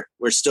year.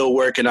 We're still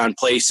working on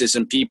places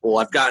and people.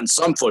 I've gotten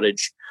some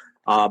footage,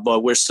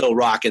 but we're still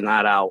rocking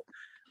that out.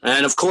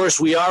 And of course,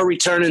 we are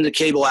returning to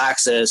cable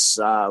access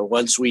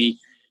once we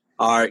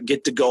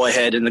get the go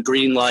ahead and the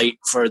green light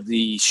for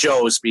the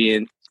shows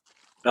being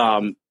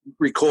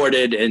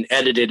recorded and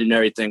edited and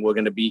everything. We're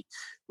going to be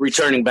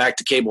returning back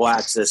to cable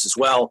access as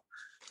well.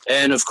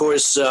 And of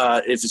course,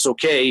 if it's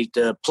okay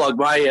to plug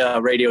my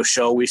radio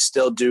show, we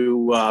still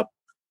do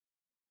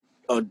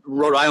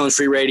Rhode Island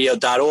Free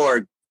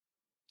Radio.org,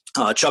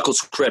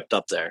 Chuckles Crypt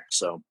up there.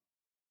 So,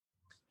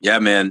 yeah,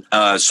 man.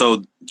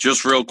 So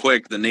just real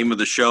quick, the name of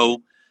the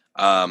show.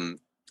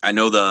 I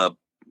know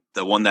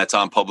the one that's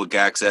on public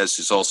access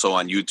is also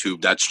on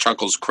YouTube. That's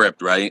Chuckles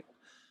Crypt, right?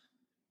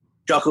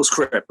 Chuckles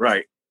Crypt,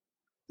 right.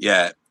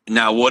 Yeah.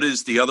 Now, what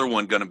is the other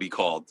one going to be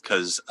called?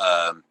 Because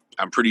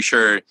I'm pretty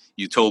sure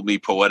you told me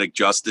Poetic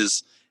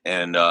Justice,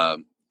 and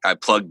I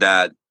plugged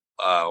that,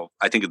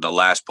 I think, in the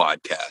last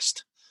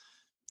podcast.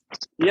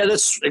 Yeah,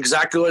 that's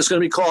exactly what it's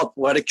going to be called,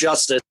 Poetic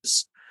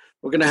Justice.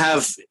 We're going to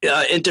have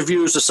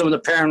interviews with some of the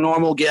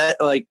paranormal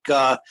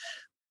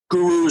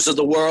gurus of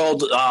the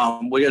world.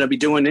 We're going to be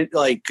doing it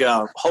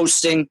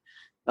hosting,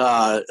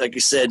 like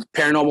you said,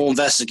 paranormal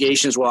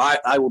investigations. Well,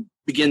 I will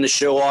begin the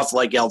show off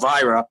like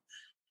Elvira,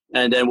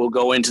 and then we'll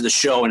go into the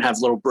show and have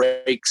little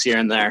breaks here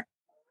and there.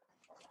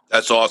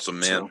 That's awesome,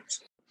 man.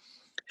 So,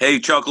 hey,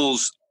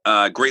 Chuckles,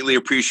 greatly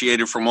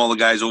appreciated from all the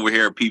guys over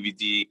here at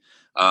PVD.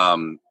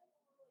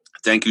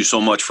 Thank you so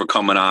much for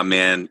coming on,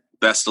 man.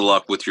 Best of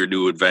luck with your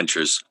new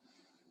adventures.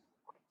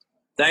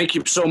 thank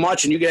you so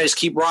much, and you guys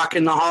keep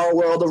rocking the horror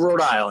world of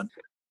Rhode Island.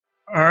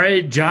 All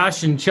right,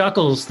 Josh and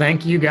Chuckles,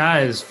 thank you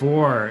guys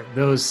for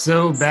those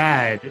so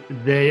bad.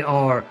 They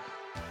are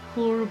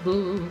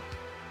horrible.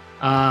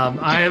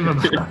 I am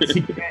about to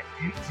get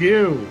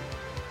into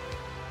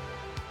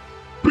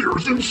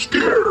Beers and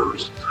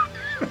Scares.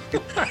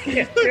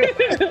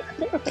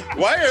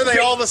 Why are they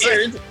all the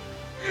same?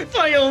 It's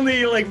my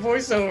only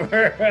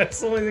voiceover. That's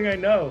the only thing I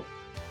know.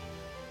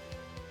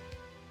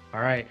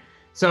 All right.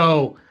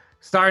 So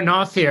starting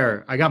off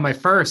here, I got my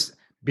first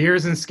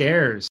beers and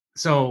scares.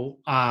 So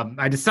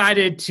I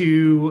decided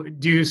to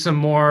do some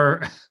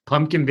more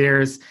pumpkin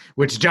beers,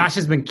 which Josh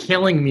has been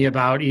killing me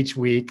about each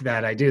week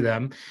that I do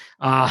them.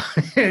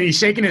 He's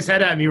shaking his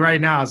head at me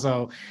right now.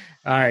 So,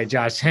 all right,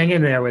 Josh, hang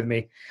in there with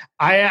me.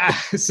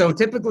 So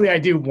typically I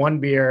do one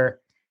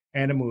beer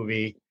and a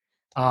movie.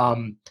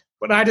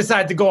 But I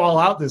decided to go all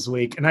out this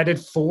week, and I did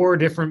 4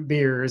 different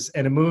beers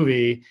and a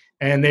movie,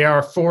 and they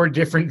are 4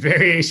 different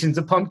variations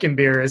of pumpkin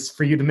beers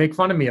for you to make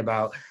fun of me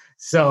about.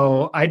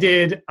 So I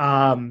did,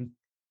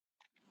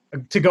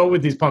 to go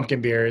with these pumpkin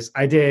beers,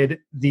 I did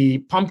the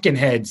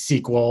Pumpkinhead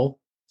sequel,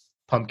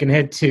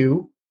 Pumpkinhead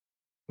 2.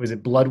 Was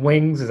it Blood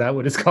Wings? Is that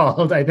what it's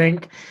called, I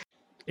think?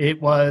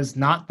 It was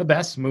not the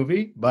best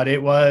movie, but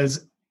it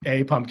was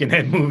a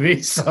Pumpkinhead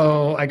movie,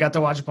 so I got to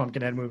watch a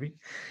Pumpkinhead movie.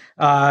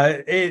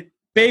 It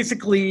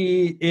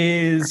basically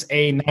is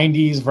a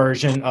 90s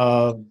version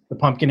of the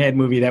Pumpkinhead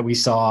movie that we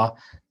saw.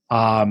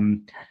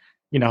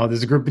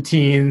 There's a group of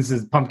teens,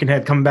 there's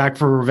Pumpkinhead coming back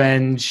for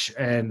revenge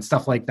and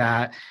stuff like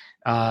that.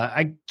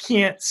 I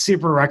can't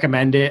super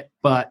recommend it,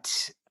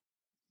 but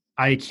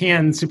I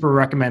can super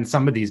recommend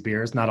some of these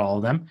beers, not all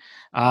of them.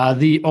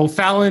 The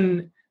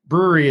O'Fallon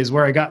Brewery is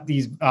where I got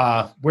these,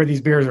 where these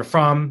beers are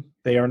from.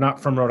 They are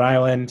not from Rhode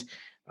Island.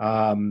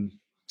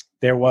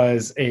 There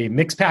was a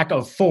mix pack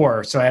of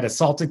 4. So I had a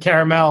salted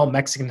caramel,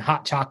 Mexican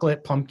hot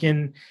chocolate,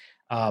 pumpkin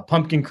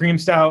cream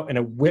stout, and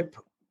a whip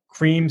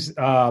creams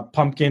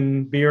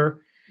pumpkin beer.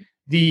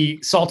 The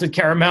salted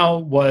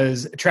caramel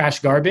was trash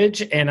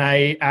garbage, and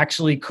I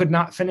actually could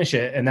not finish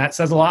it. And that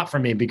says a lot for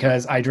me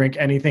because I drink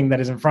anything that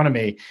is in front of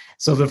me.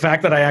 So the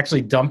fact that I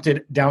actually dumped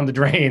it down the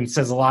drain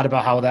says a lot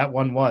about how that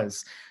one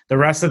was. The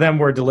rest of them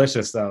were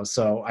delicious, though.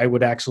 So I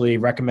would actually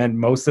recommend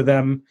most of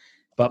them.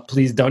 But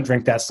please don't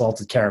drink that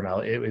salted caramel.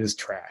 It is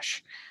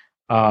trash.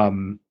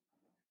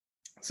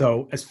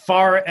 So as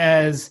far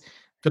as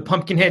the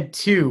Pumpkinhead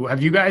 2,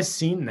 have you guys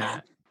seen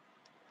that?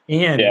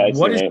 And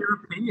what is your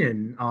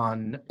opinion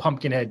on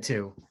Pumpkinhead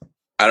 2?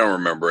 I don't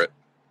remember it.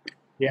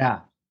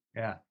 Yeah.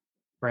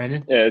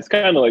 Brandon? Yeah, it's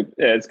kind of like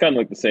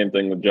the same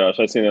thing with Josh.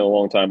 I seen it a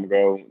long time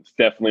ago. It's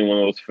definitely one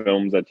of those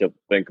films that you'll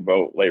think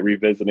about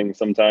revisiting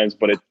sometimes,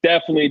 but it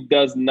definitely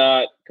does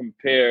not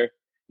compare.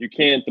 You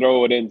can't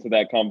throw it into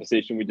that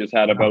conversation we just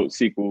had about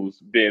sequels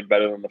being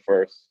better than the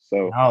first.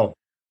 So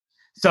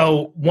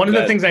one of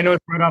the things I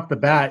noticed right off the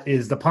bat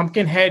is the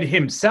Pumpkinhead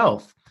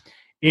himself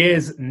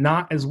is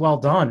not as well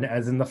done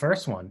as in the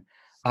first one.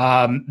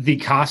 The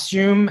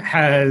costume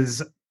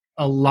has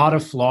a lot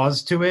of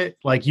flaws to it.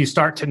 Like you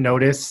start to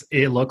notice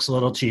it looks a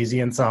little cheesy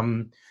in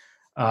some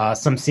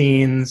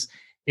scenes.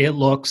 It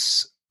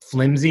looks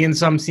flimsy in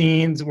some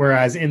scenes,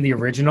 whereas in the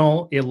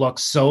original, it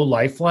looks so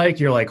lifelike.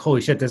 You're like, holy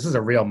shit, this is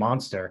a real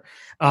monster.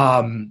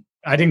 I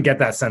didn't get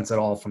that sense at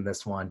all from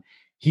this one.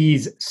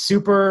 He's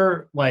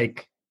super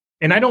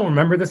and I don't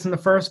remember this in the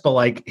first, but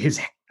I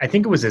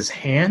think it was his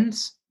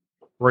hands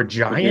were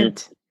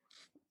giant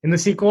in the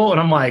sequel. And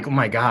I'm like, oh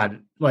my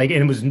God. And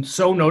it was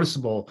so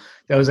noticeable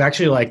that it was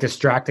actually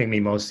distracting me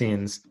most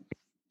scenes.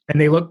 And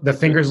the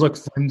fingers look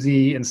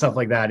flimsy and stuff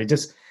like that. It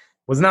just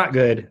was not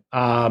good.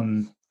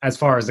 As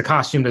far as the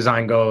costume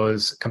design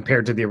goes,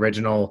 compared to the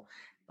original,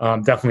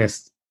 definitely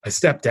a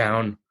step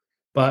down.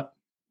 But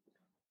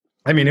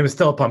I mean, it was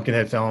still a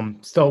Pumpkinhead film,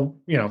 still,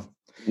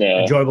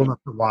 enjoyable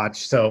enough to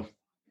watch. So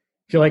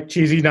if you like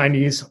cheesy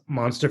 90s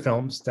monster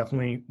films,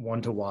 definitely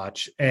one to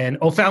watch. And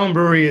O'Fallon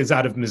Brewery is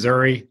out of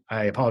Missouri.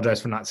 I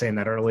apologize for not saying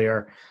that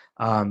earlier.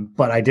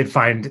 But I did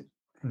find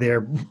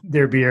their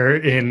beer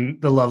in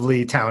the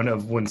lovely town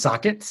of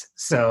Woonsocket.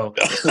 So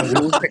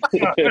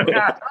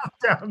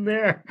down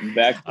there.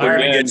 Back We're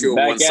going to get you a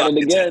back at it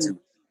again. tattoo.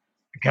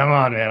 Come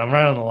on, man. I'm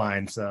right on the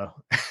line. So,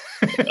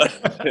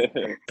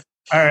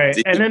 all right.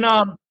 And then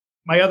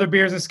my other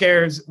beers and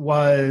scares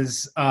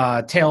was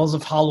Tales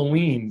of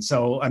Halloween.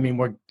 So, I mean,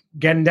 we're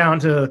getting down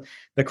to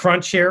the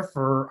crunch here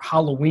for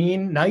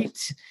Halloween night.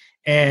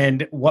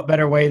 And what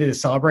better way to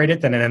celebrate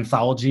it than an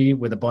anthology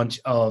with a bunch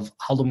of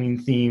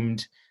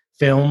Halloween-themed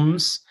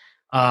films?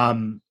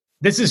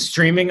 This is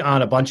streaming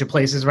on a bunch of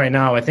places right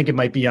now. I think it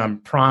might be on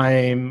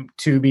Prime,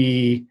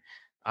 Tubi.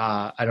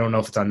 I don't know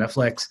if it's on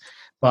Netflix,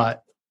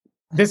 but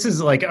this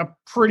is like a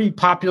pretty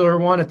popular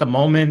one at the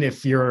moment.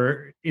 If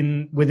you're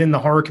within the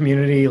horror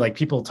community, like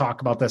people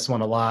talk about this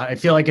one a lot. I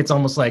feel like it's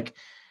almost like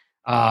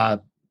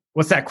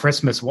what's that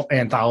Christmas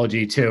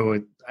anthology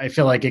too? I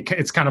feel like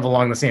it's kind of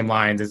along the same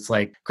lines. It's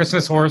like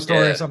Christmas Horror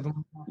Story or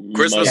something.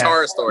 Christmas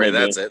Horror Story.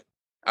 That's it.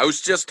 I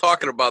was just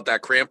talking about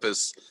that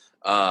Krampus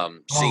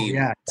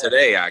scene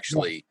today,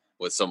 actually,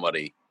 with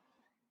somebody.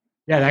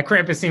 Yeah, that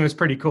Krampus scene was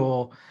pretty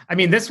cool. I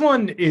mean, this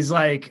one is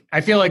like,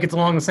 I feel like it's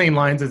along the same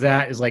lines as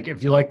that. Is like,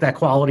 if you like that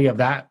quality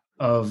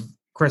of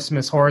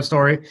Christmas Horror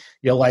Story,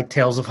 you'll like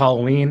Tales of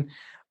Halloween.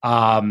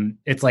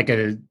 It's like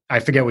I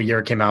forget what year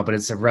it came out, but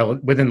it's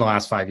within the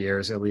last 5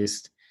 years at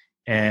least.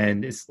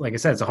 And it's like I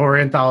said, it's a horror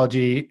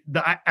anthology.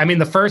 I mean,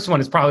 the first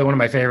one is probably one of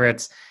my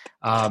favorites.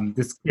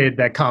 This kid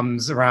that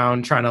comes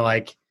around trying to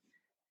like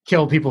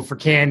kill people for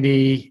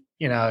candy.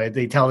 You know,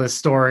 they tell this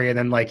story, and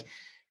then like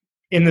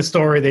in the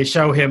story they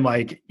show him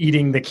like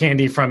eating the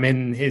candy from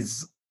in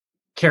his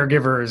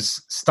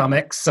caregivers'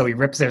 stomachs. So he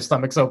rips their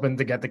stomachs open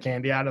to get the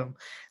candy out of them.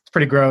 It's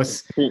pretty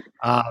gross. So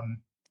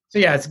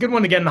yeah, it's a good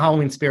one to get in the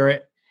Halloween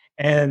spirit.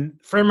 And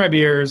for my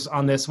beers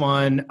on this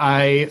one,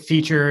 I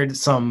featured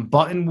some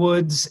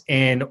Buttonwoods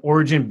and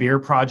Origin Beer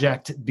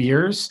Project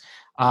beers.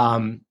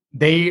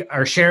 They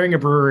are sharing a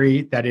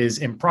brewery that is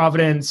in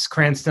Providence,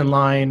 Cranston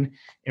Line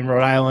in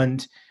Rhode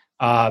Island.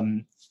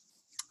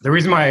 The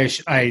reason why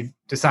I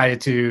decided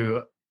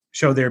to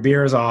show their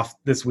beers off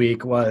this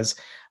week was,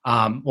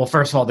 well,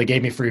 first of all, they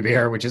gave me free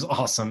beer, which is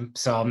awesome.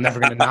 So I'm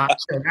never going to not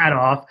show that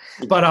off.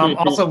 But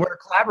also, we're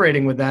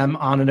collaborating with them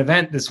on an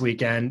event this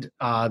weekend,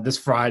 this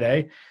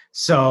Friday.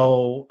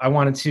 So I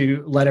wanted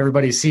to let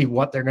everybody see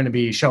what they're going to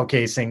be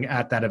showcasing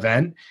at that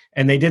event.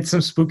 And they did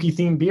some spooky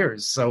themed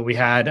beers. So we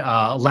had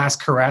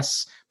Last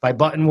Caress by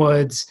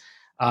Buttonwoods,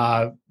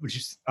 which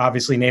is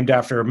obviously named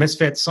after a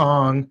Misfits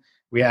song.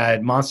 We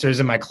had Monsters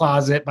in My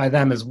Closet by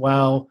them as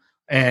well.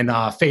 And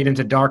Fade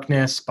into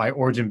Darkness by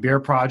Origin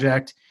Beer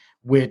Project,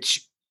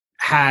 which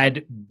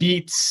had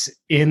beets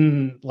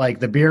in like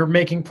the beer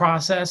making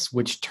process,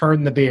 which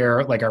turned the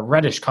beer like a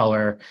reddish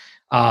color,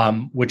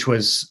 which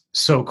was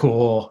so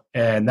cool.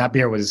 And that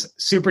beer was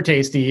super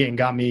tasty and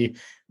got me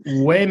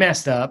way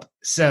messed up.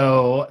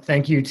 So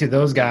thank you to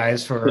those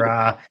guys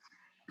for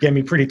getting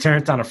me pretty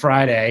turned on a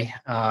Friday,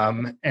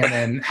 and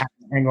then have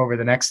a hangover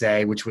the next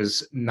day, which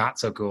was not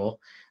so cool.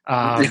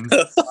 I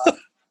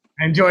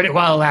enjoyed it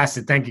while it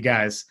lasted. Thank you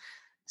guys.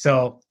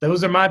 So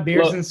those are my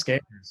beers and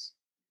scares.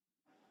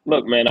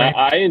 Look, man,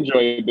 I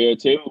enjoy beer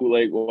too.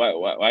 Like,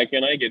 why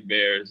can't I get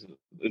beers?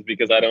 It's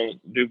because I don't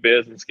do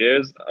beers and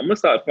scares. I'm gonna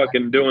start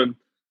fucking doing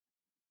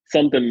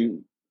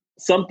something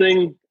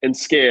and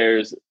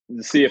scares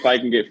to see if I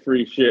can get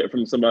free shit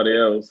from somebody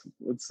else.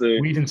 Let's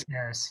see. Weed and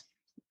scares.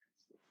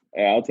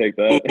 Yeah, I'll take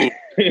that.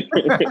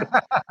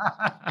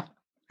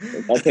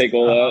 I'll take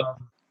all that.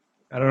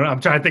 I don't know.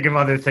 I'm trying to think of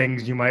other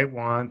things you might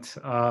want.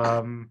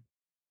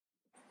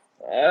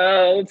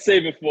 Let's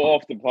save it for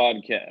off the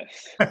podcast.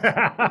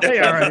 Hey,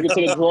 all right.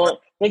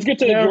 Let's get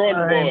to the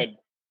drawing board.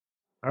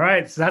 All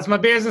right. So that's my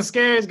beers and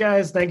scares,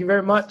 guys. Thank you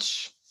very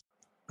much.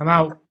 I'm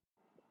out.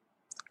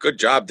 Good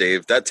job,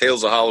 Dave. That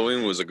Tales of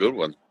Halloween was a good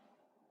one.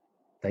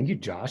 Thank you,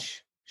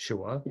 Josh.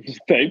 Sure.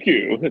 Thank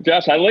you,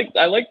 Josh. I like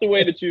the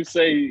way that you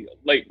say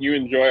like you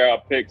enjoy our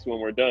picks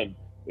when we're done.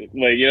 Like,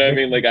 you know what I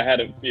mean? Like, I had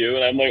a few,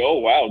 and I'm like, oh,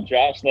 wow,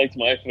 Josh likes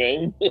my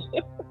film.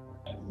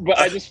 But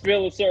I just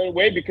feel a certain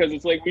way because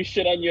it's like we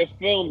shit on your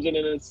films, and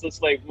then it's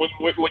just like when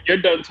you're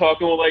done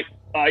talking, we're like,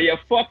 oh, yeah,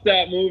 fuck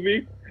that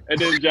movie. And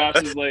then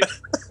Josh is like,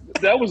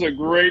 that was a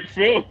great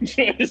film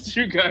choice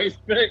you guys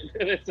picked.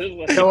 And it's just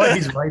like, you know what?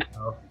 He's right,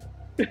 though.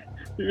 You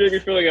make me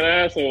feel like an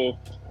asshole.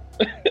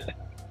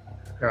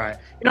 All right.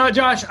 You know what,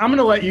 Josh? I'm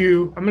going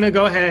to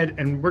go ahead,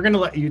 and we're going to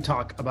let you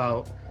talk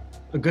about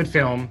a good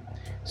film.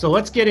 So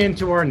let's get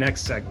into our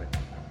next segment.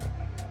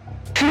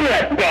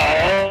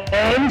 Slept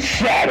on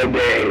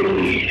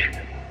Saturday.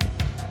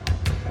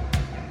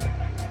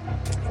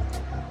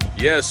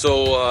 Yeah,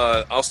 so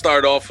I'll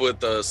start off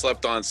with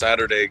Slept on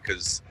Saturday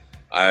because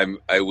I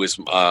was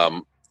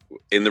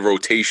in the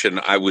rotation.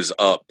 I was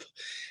up,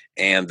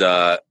 and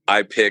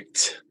I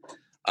picked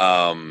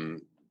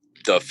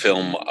the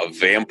film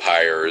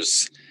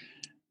Vampires.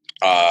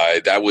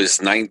 That was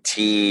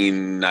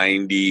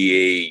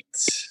 1998.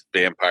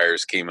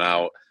 Vampires came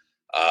out.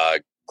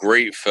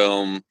 Great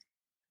film.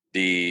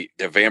 The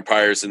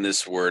vampires in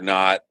this were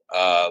not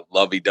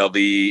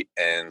lovey-dovey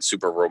and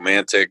super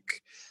romantic.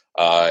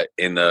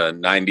 In the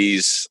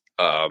 90s,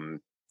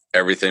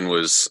 everything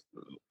was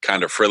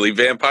kind of frilly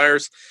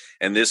vampires.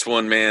 And this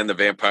one, man, the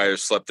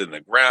vampires slept in the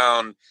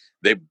ground.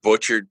 They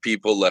butchered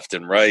people left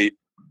and right.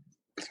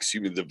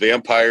 Excuse me. The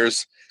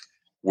vampires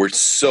were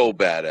so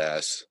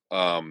badass.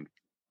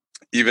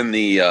 Even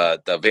the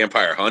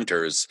vampire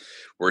hunters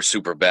were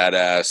super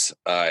badass.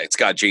 It's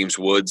got James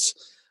Woods,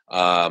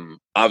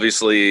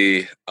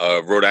 obviously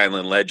a Rhode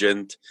Island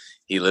legend.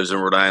 He lives in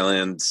Rhode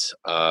Island.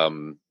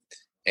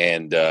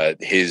 and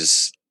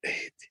his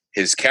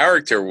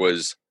character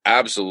was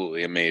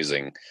absolutely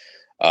amazing.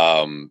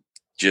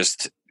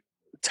 Just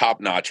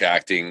top-notch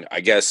acting,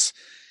 I guess.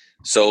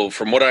 So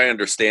from what I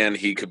understand,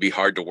 he could be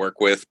hard to work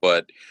with,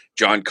 but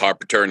John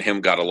Carpenter and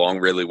him got along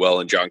really well.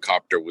 And John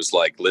Carpenter was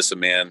like, listen,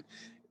 man,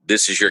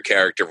 this is your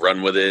character,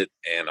 run with it.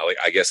 And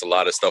I guess a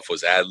lot of stuff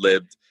was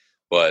ad-libbed,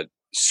 but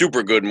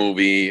super good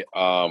movie.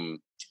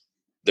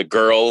 The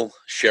girl,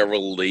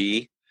 Cheryl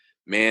Lee,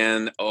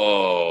 man,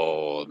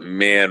 oh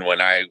man,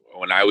 when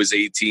I was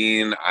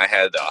 18, I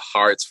had the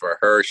hearts for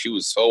her. She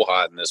was so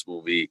hot in this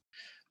movie.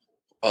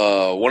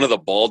 One of the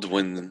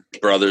Baldwin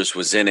brothers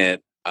was in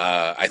it.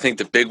 I think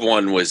the big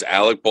one was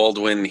Alec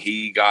Baldwin.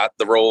 He got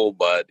the role,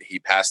 but he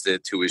passed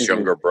it to his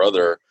younger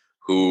brother,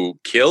 who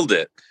killed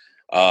it.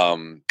 I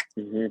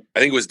think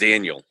it was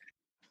Daniel.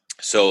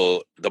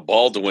 So the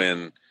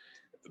Baldwin,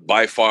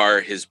 by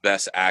far his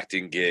best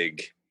acting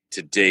gig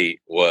to date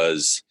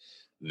was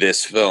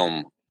this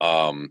film.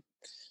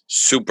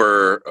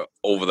 Super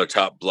over the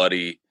top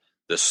bloody.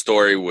 The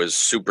story was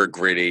super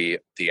gritty.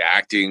 The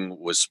acting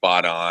was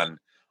spot on.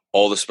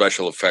 All the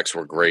special effects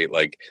were great.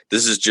 Like,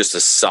 this is just a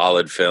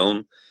solid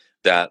film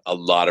that a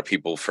lot of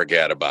people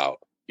forget about.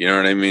 You know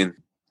what I mean?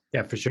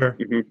 Yeah, for sure.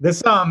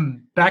 This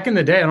back in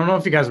the day, I don't know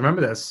if you guys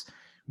remember this.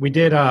 We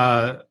did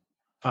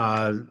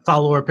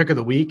follower pick of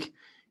the week,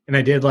 and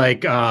I did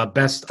like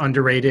best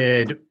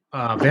underrated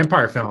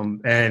vampire film,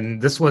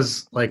 and this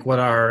was like what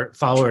our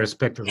followers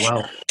picked as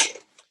well.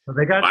 So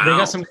they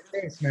got some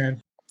good taste,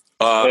 man.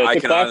 I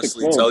can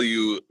honestly tell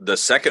you the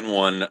second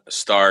one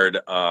starred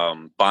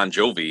Bon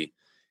Jovi.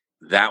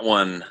 That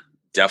one,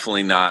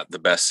 definitely not the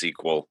best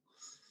sequel.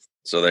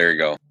 So there you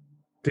go.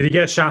 Did he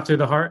get shot through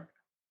the heart?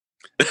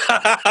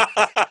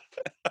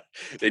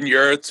 Then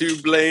you're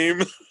to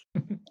blame.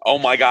 Oh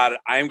my God.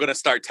 I am going to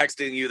start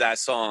texting you that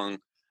song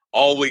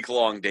all week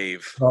long,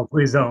 Dave. Oh,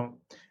 please don't.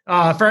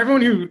 For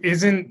everyone who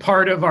isn't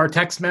part of our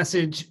text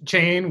message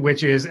chain,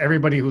 which is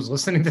everybody who's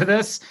listening to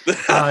this,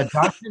 Josh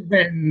has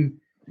been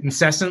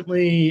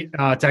incessantly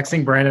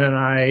texting Brandon and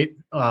I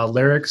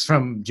lyrics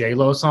from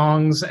J-Lo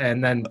songs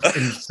and then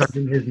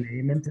inserting his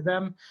name into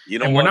them. You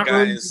know what,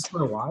 guys?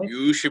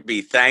 You should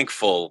be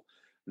thankful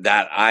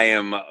that I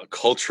am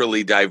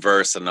culturally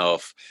diverse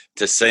enough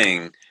to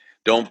sing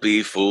 "Don't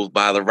Be Fooled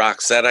by the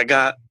Rocks That I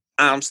Got.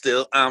 I'm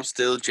still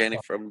Jenny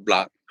from the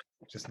block."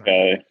 Just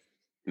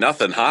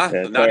nothing, huh?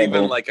 Yeah, not terrible.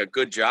 even like a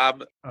good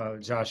job.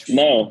 Josh.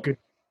 No. Good.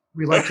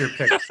 We like your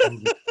pick.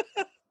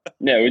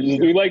 Yeah,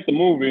 we like the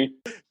movie.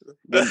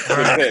 Thanks,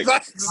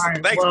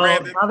 Well,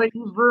 Brandon. now that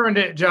you've ruined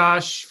it,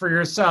 Josh, for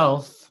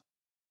yourself,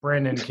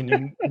 Brandon,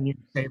 can you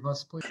save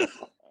us, please?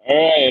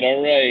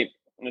 All right.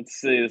 Let's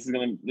see. This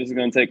is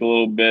gonna take a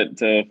little bit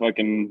to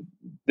fucking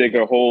dig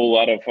a whole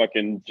lot of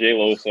fucking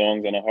J-Lo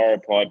songs on a horror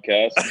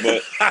podcast,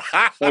 but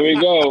there we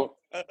go.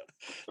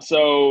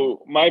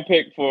 So my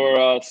pick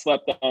for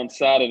Slept on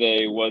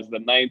Saturday was the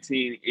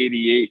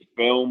 1988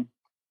 film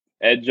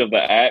Edge of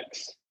the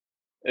Axe.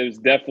 It was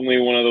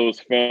definitely one of those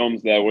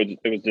films that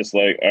it was just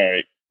like, all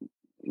right,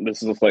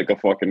 this looks like a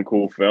fucking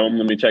cool film.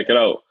 Let me check it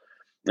out.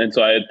 And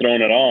so I had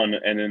thrown it on,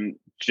 and then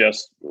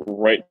just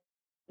right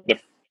the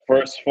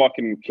first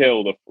fucking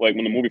kill, like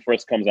when the movie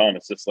first comes on,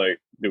 it's just like,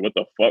 dude, what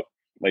the fuck?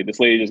 Like, this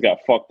lady just got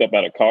fucked up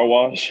at a car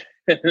wash.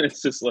 And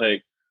it's just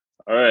like,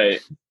 all right,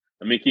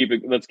 let's keep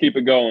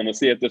it going. Let's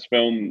see if this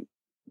film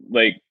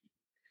like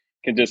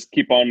can just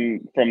keep on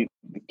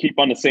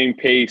the same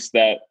pace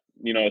that,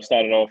 you know, it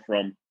started off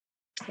from.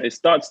 It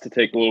starts to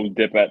take a little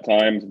dip at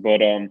times,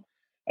 but I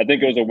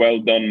think it was a well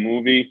done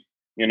movie.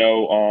 You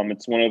know,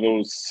 it's one of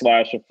those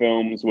slasher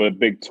films with a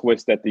big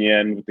twist at the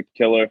end with the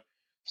killer.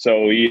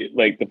 So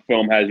the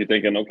film has you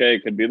thinking, okay,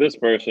 it could be this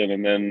person,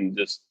 and then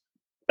just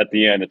at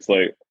the end, it's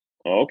like,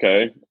 oh,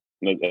 okay,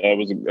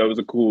 that was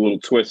a cool little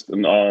twist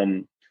and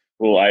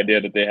little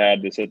idea that they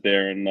had to sit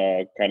there and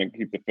kind of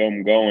keep the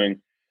film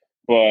going.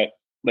 But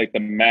like the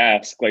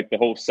mask, like the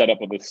whole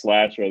setup of the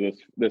slasher,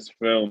 this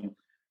film.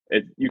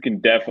 You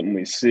can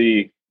definitely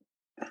see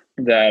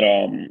that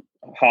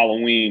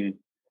Halloween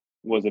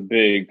was a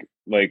big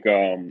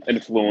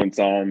influence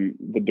on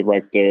the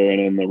director and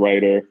then the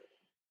writer,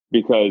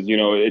 because, you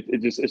know,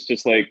 it's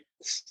just like,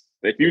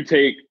 if you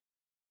take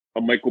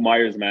a Michael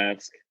Myers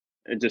mask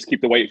and just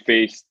keep the white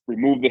face,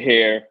 remove the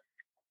hair,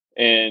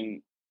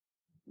 and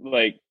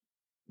like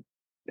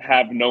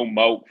have no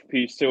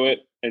mouthpiece to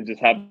it and just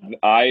have the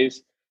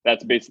eyes,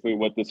 that's basically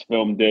what this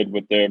film did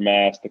with their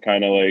mask, to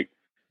kind of like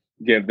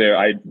give their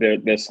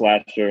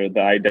slasher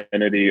the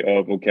identity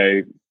of,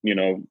 okay, you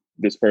know,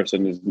 this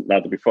person is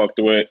not to be fucked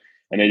with,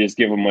 and they just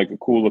give them like a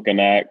cool looking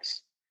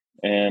axe.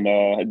 And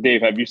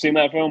Dave, have you seen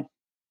that film?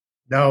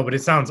 No, but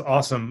it sounds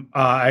awesome.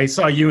 I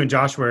saw you and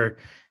Josh were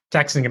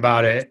texting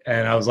about it,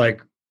 and I was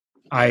like,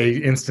 I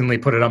instantly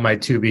put it on my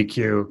Tubi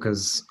queue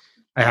because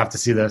I have to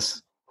see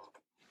this.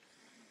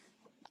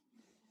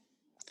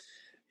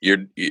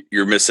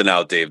 You're missing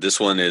out, Dave. This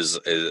one's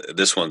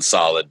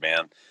solid,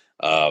 man.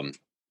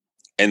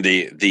 And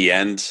the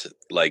end,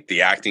 like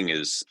the acting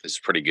is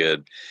pretty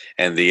good.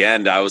 And the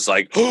end, I was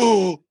like,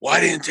 oh, why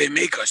didn't they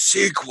make a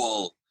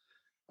sequel?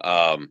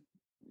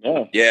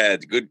 Yeah,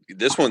 good.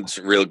 This one's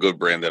real good,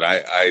 Brandon.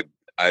 I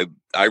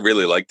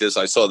really like this.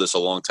 I saw this a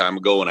long time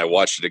ago, and I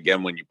watched it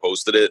again when you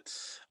posted it.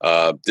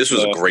 This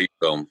was a great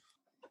film.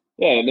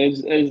 Yeah, and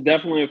it's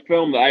definitely a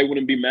film that I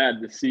wouldn't be mad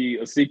to see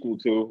a sequel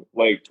to,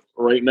 like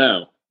right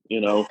now.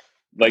 You know,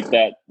 like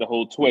the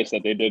whole twist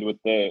that they did with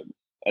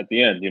at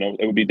the end. You know,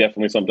 it would be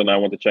definitely something I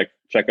want to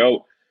check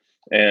out.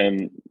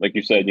 And like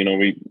you said, you know,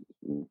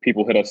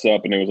 people hit us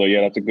up and it was like,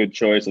 yeah, that's a good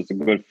choice. It's a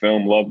good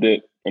film. Loved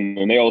it.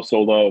 And they also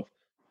love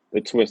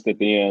the twist at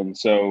the end.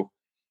 So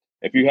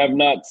if you have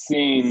not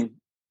seen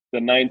the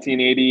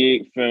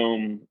 1988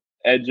 film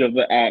Edge of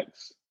the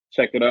Axe,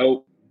 check it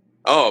out.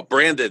 Oh,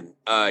 Brandon,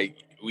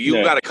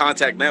 you got to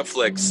contact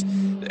Netflix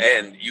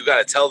and you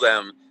got to tell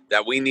them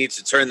that we need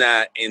to turn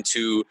that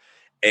into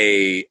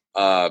a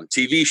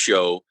TV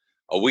show,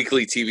 a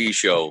weekly TV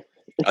show,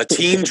 a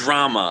teen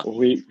drama,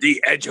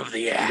 The Edge of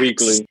the Axe.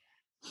 Weekly.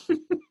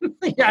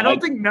 Yeah, I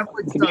don't think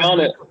Netflix does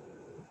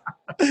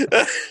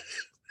it.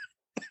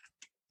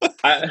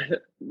 I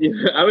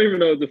don't even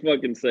know what to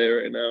fucking say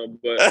right now,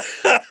 but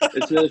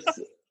it's just.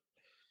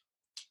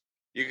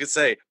 You could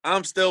say,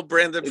 I'm still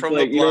Brandon from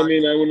the block. You know what I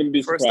mean? I wouldn't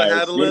be First surprised. I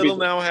had a little,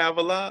 now I have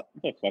a lot.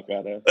 Get the fuck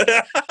out of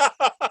here.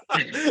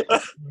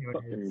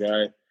 Fucking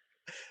guy.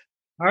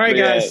 All right,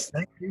 guys.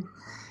 Thank you.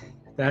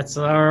 That's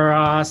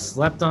our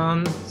Slept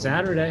On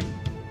Saturday.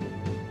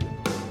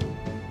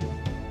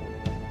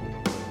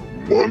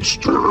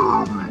 Monster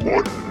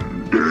Monday.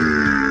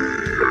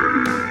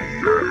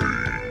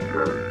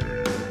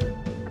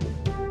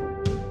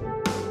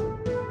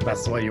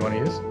 That's the way you want to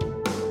use?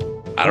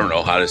 I don't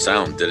know how to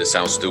sound. Did it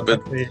sound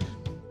stupid?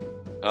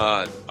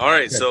 All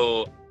right,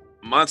 so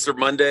Monster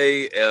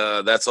Monday,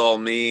 that's all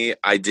me.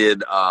 I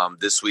did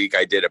this week.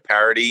 I did a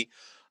parody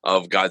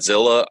of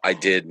Godzilla. I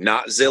did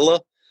Notzilla.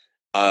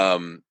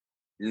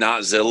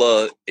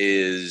 Notzilla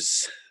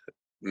is,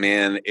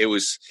 man, it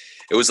was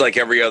like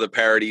every other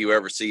parody you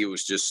ever see. It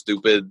was just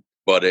stupid,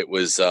 but it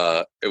was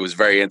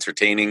very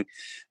entertaining.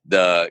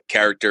 The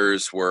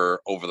characters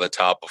were over the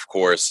top, of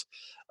course.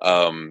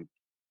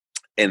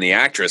 And the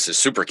actress is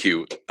super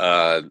cute.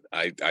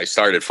 I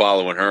started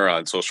following her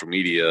on social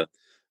media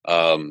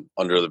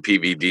under the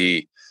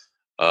PVD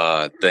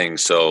thing.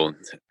 So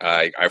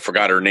I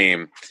forgot her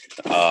name.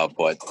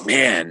 But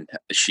man,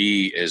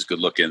 she is good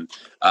looking.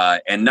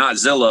 And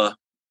Notzilla,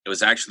 it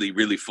was actually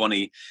really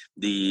funny.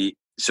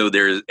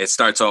 It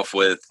starts off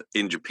with,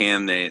 in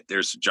Japan,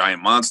 there's a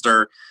giant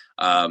monster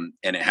and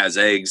it has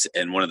eggs.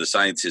 And one of the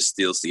scientists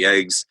steals the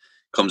eggs,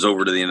 comes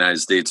over to the United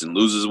States and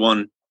loses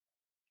one.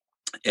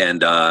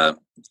 And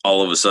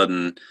all of a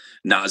sudden,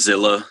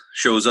 Notzilla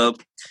shows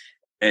up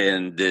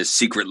in this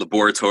secret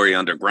laboratory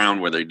underground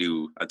where they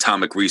do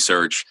atomic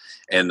research.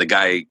 And the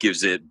guy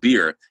gives it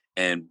beer.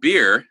 And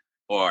beer,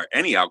 or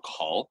any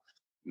alcohol,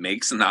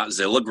 makes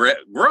Notzilla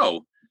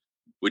grow,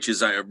 which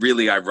is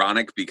really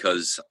ironic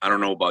because I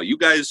don't know about you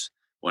guys.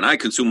 When I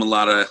consume a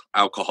lot of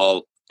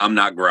alcohol, I'm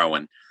not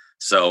growing.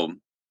 So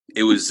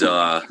it was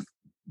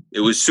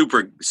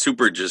super,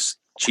 super just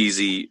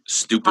cheesy,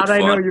 stupid How'd I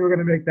fun. know you were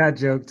going to make that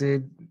joke,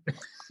 dude?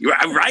 You're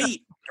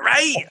right.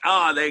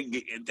 Oh,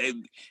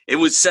 it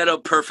was set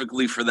up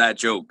perfectly for that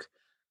joke.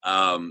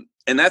 And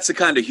that's the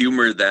kind of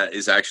humor that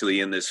is actually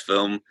in this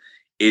film.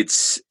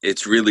 It's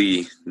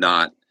really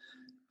not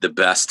the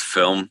best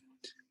film,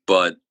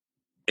 but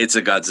it's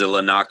a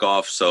Godzilla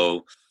knockoff.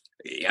 So,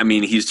 I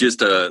mean, he's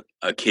just a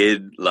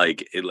kid,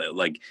 like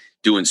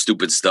doing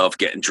stupid stuff,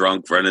 getting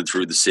drunk, running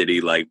through the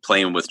city, like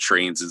playing with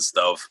trains and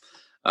stuff.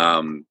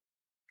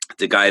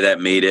 The guy that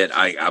made it,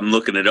 I'm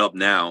looking it up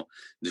now.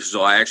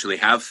 So I actually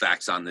have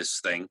facts on this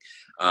thing.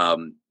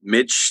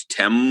 Mitch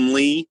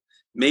Temley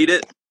made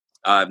it.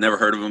 I've never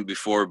heard of him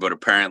before, but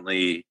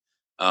apparently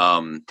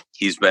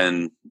he's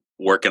been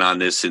working on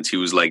this since he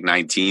was like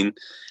 19.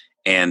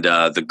 And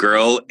the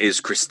girl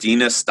is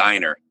Christina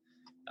Steiner.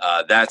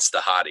 That's the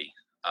hottie.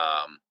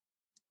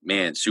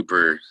 Man,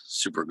 super,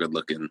 super good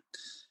looking.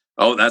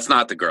 Oh, that's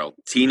not the girl.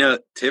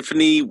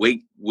 Tiffany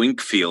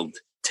Winkfield.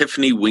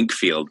 Tiffany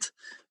Winkfield.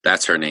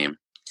 That's her name.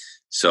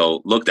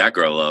 So look that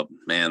girl up,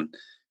 man.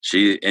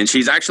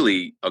 She's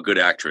actually a good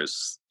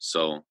actress.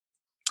 So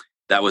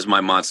that was my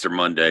Monster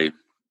Monday.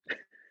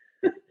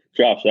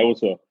 Josh, that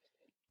was a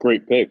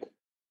great pick.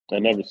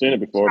 I've never seen it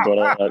before, but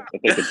I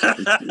think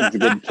it's a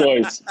good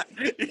choice.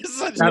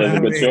 It's a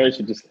good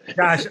choice.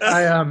 Gosh,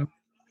 I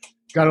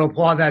got to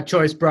applaud that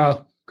choice,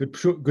 bro.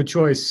 Good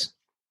choice.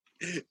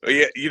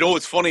 Yeah, you know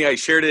what's funny? I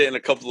shared it in a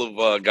couple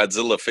of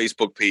Godzilla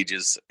Facebook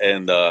pages,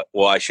 and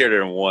I shared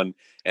it in one,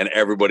 and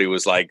everybody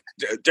was like,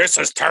 "This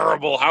is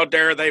terrible! How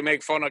dare they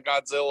make fun of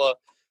Godzilla?"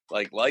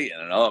 Like,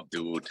 lighten it up,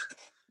 dude.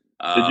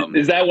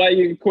 Is that why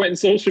you quit in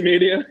social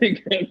media?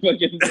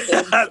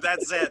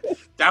 That's it.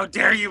 How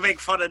dare you make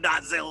fun of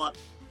Godzilla?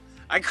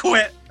 I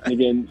quit.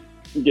 You're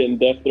getting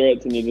death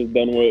threats, and you're just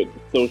done with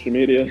social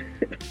media.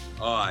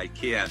 Oh, I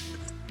can't.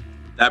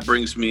 That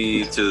brings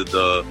me to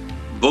the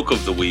book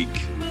of the week.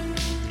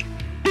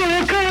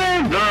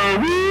 No,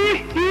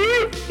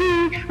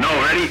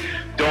 ready?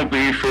 Don't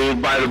be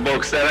fooled by the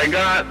books that I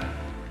got.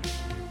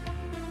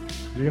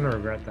 You're gonna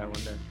regret that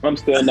one day. I'm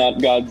still not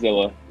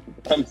Godzilla.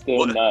 I'm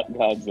still not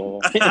Godzilla.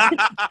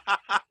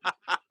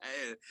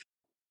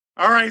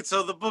 All right,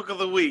 so the book of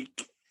the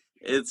week.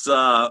 It's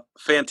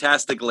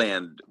Fantastic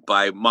Land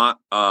by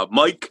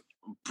Mike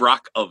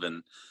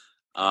Brockoven.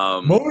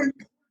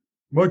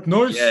 Mike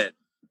Norris. Yeah,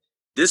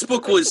 this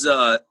book was,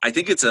 I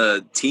think it's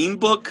a teen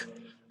book.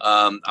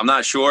 I'm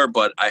not sure,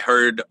 but I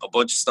heard a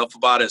bunch of stuff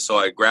about it, so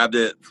I grabbed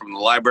it from the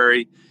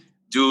library.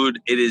 Dude,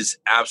 it is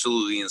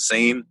absolutely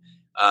insane.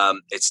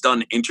 It's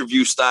done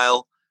interview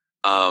style.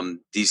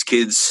 These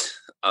kids,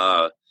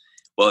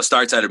 it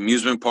starts at an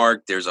amusement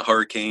park. There's a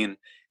hurricane,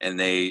 and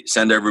they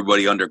send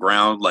everybody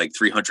underground. Like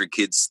 300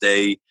 kids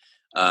stay.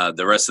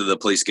 The rest of the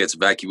place gets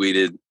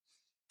evacuated.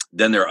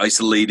 Then they're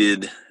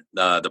isolated.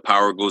 The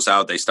power goes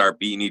out. They start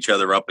beating each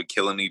other up and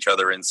killing each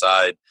other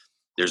inside.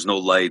 There's no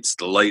lights.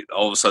 The light,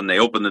 all of a sudden, they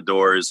open the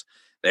doors.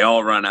 They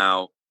all run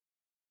out.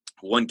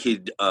 One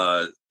kid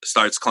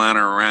starts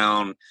clowning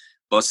around,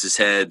 busts his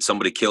head.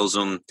 Somebody kills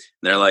him. And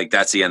they're like,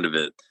 that's the end of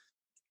it.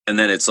 And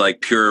then it's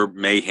like pure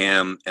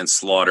mayhem and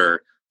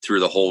slaughter through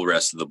the whole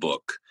rest of the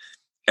book.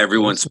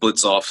 Everyone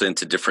splits off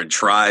into different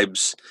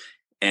tribes.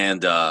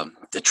 And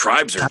the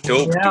tribes are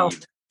dope,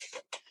 dude.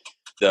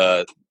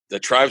 The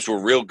tribes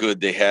were real good.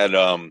 They had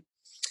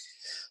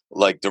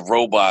like the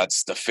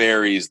robots, the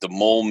fairies, the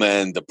mole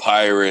men, the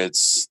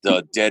pirates,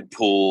 the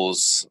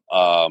Deadpools.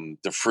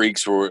 The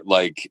freaks were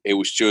like, it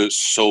was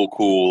just so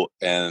cool,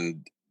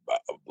 and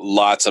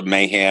lots of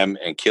mayhem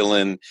and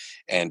killing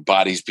and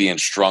bodies being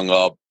strung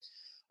up.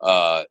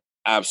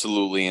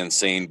 Absolutely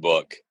insane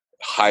book.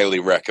 Highly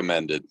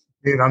recommended.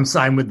 Dude, I'm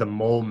signed with the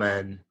mole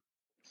men.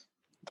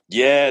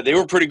 Yeah, they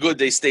were pretty good.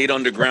 They stayed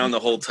underground the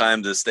whole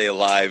time to stay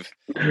alive.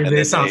 Dude,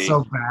 they sound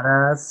so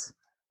badass.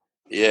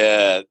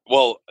 Yeah,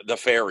 well, the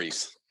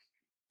fairies,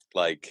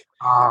 like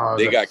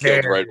they got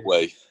killed right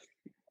away.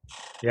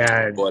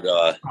 Yeah, but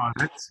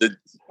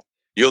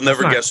you'll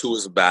never guess who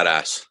was a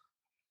badass.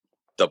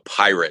 The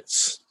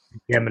pirates.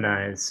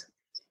 Geminis.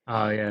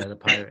 Oh yeah, the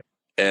pirate.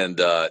 And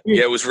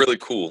it was really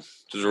cool.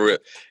 It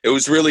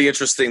was really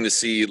interesting to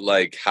see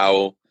like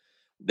how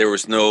there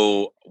was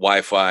no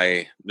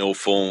Wi-Fi, no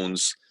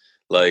phones.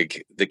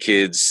 Like the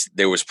kids,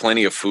 there was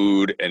plenty of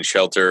food and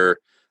shelter.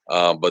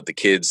 But the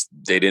kids,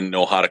 they didn't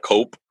know how to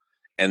cope,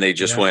 and they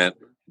just went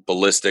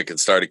ballistic and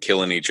started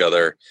killing each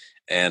other.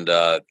 And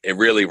it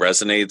really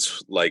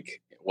resonates,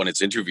 like when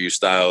it's interview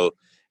style,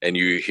 and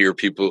you hear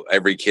people.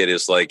 Every kid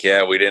is like,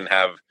 "Yeah, we didn't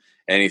have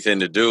anything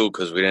to do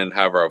because we didn't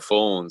have our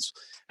phones."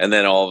 And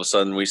then all of a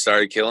sudden, we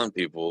started killing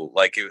people.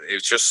 Like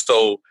it's just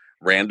so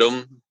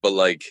random, but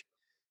like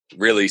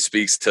really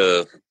speaks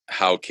to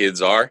how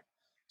kids are.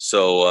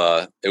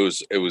 So it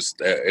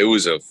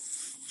was a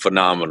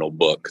phenomenal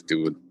book,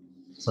 dude.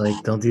 It's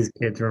like, don't these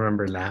kids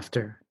remember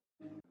laughter?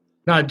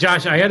 No,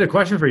 Josh, I had a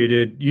question for you,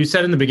 dude. You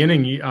said in the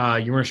beginning you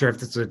weren't sure if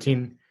this was a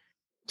teen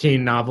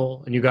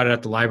novel, and you got it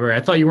at the library. I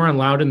thought you weren't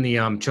allowed in the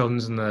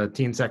children's and the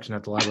teen section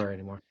at the library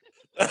anymore.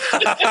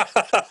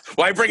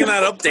 Why bringing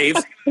that up, Dave?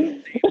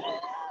 You're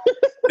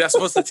not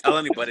supposed to tell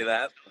anybody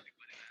that.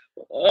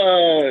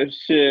 Oh,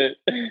 shit.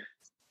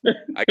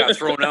 I got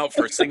thrown out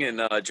for singing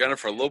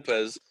Jennifer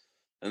Lopez,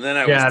 and then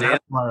I was dancing.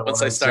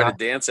 Once I started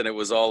dancing, it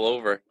was all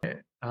over.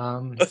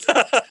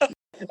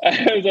 I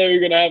was like,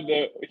 we're gonna have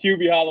the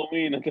Hubie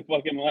Halloween at the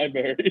fucking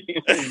library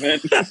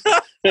event.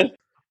 It's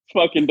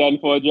fucking done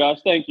for, Josh.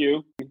 Thank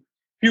you.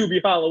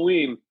 Hubie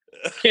Halloween.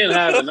 Can't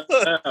have it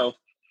now. I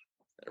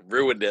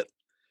ruined it.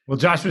 Well,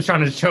 Josh was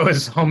trying to show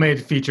his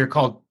homemade feature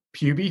called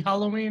Puby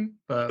Halloween,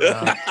 but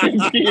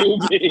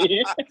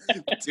Puby.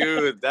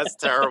 Dude, that's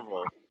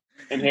terrible.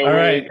 And all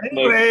right.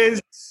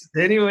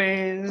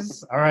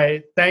 Anyways. All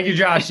right. Thank you,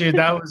 Josh, dude.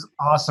 That was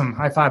awesome.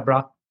 High five,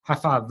 bro. High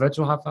five.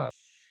 Virtual high five.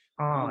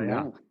 Oh,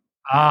 yeah.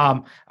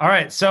 All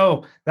right.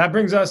 So that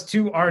brings us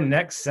to our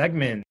next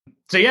segment.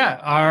 So, yeah,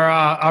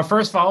 our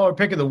first follower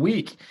pick of the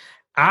week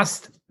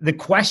asked the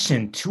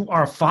question to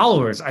our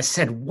followers. I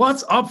said,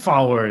 what's up,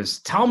 followers?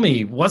 Tell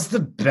me, what's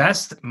the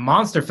best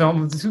monster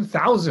film of the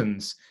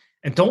 2000s?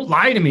 And don't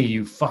lie to me,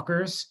 you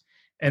fuckers.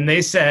 And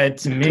they said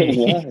to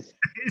me,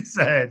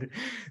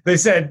 they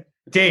said,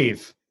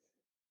 Dave,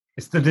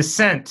 it's The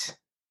Descent.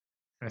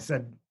 I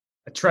said,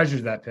 I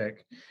treasured that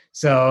pick.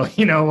 So,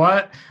 you know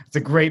what? It's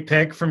a great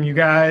pick from you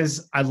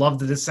guys. I love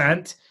The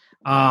Descent.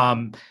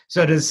 So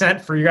The Descent,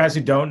 for you guys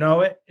who don't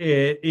know it,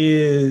 it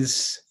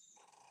is,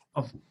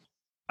 oh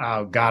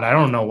God, I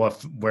don't know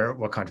what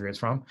country it's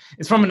from.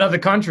 It's from another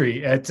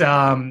country. It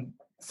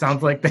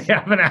sounds like they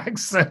have an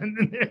accent.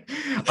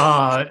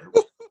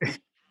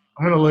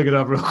 I'm going to look it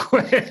up real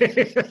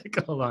quick.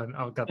 Hold on.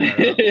 I'll cut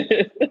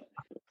that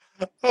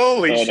out.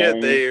 Holy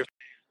shit, Dave.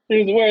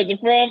 Whose words are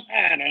from?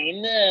 I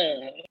don't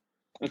know.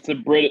 It's a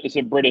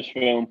British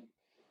film.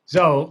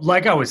 So,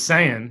 like I was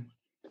saying,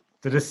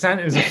 The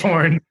Descent is a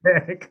foreign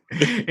pick.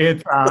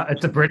 It's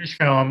a British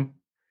film.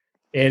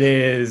 It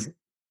is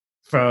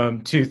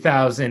from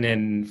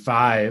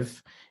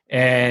 2005,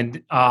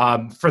 And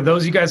for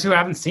those of you guys who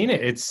haven't seen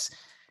it, it's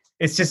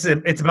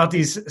about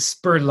these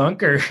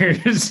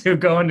spurlunkers who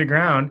go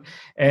underground,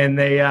 and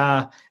they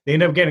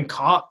end up getting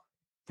caught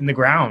in the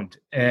ground,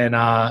 and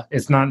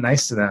it's not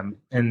nice to them.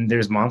 And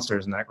there's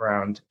monsters in that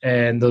ground,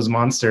 and those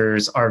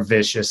monsters are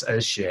vicious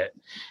as shit.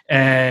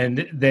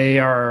 And they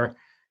are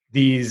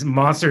these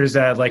monsters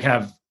that like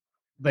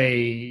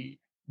they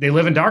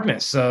live in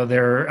darkness. So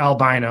they're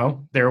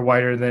albino. They're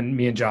whiter than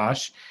me and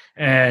Josh,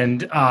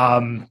 and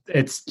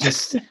it's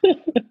just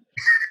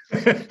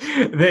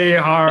they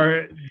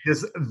are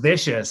just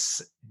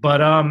vicious.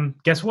 But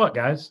guess what,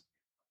 guys?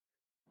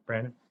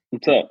 Brandon,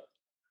 What's up?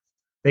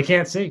 they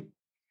can't see.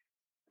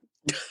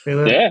 They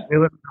live Yeah.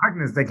 in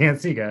darkness. They can't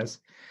see, guys.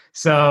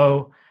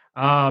 So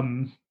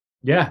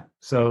yeah.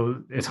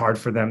 So it's hard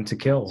for them to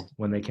kill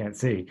when they can't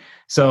see.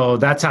 So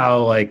that's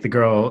how like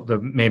the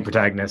main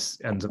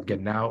protagonist ends up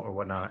getting out or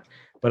whatnot.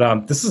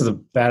 But this is a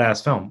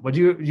badass film. Would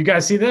you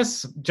guys see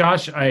this?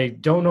 Josh, I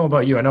don't know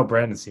about you. I know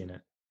Brandon's seen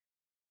it.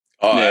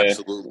 Oh, Yeah.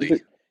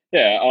 absolutely.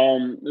 Yeah,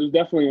 it was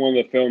definitely one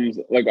of the films.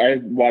 Like I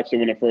watched it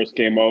when it first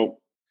came out.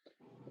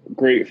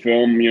 Great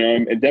film,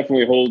 it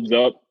definitely holds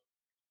up.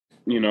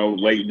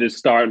 Like just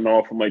starting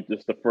off from like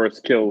just the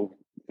first kill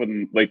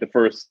in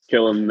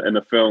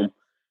the film,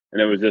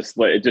 and it was just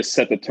like it just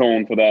set the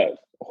tone for that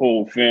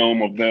whole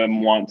film of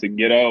them wanting to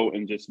get out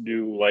and just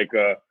do like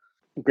a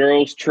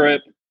girls'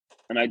 trip,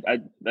 and I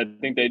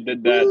think they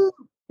did that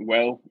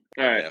well.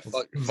 All right, Yeah,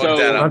 fuck So,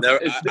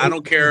 that. I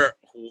don't care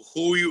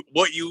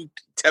what you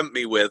tempt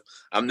me with.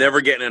 I'm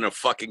never getting in a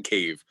fucking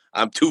cave.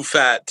 I'm too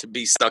fat to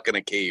be stuck in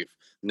a cave.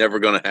 Never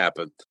gonna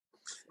happen.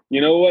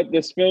 You know what?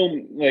 This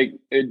film,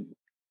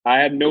 I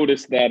had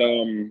noticed that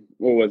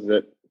what was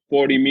it?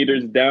 40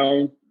 Meters Down.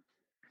 You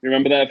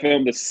remember that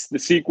film, the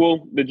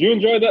sequel? Did you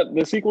enjoy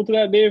the sequel to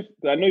that, Dave?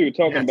 I know you were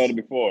talking Yes. about it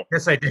before.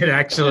 Yes, I did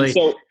actually. And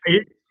so, Yeah,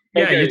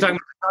 okay. you're talking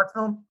about the short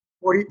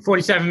film?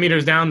 47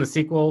 Meters Down, the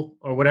sequel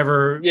or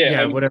whatever.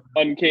 Yeah, Whatever.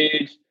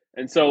 Uncaged.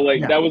 And so,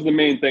 Yeah. that was the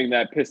main thing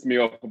that pissed me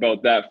off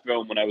about that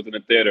film when I was in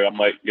the theater. I'm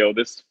like, yo,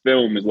 this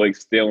film is like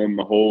stealing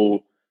the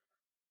whole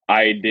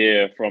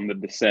idea from The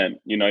Descent.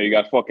 You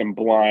got fucking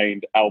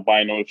blind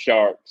albino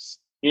sharks.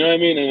 You know what I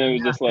mean? And it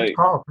was just like,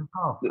 Good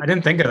call. I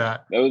didn't think of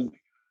that. that was,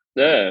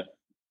 yeah.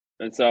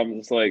 And so I'm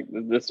just like,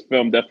 this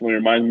film definitely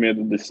reminds me of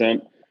The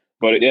Descent.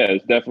 But yeah,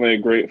 it's definitely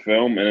a great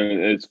film.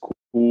 And it's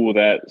cool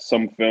that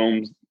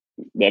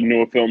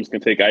newer films can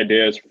take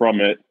ideas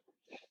from it.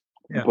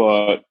 Yeah.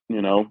 But,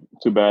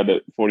 too bad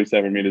that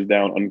 47 Meters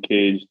Down,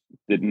 Uncaged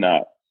did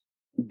not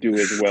do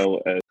as well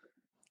as.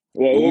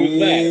 Well, what was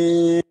that?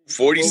 Ooh,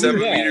 47 What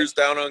was that? meters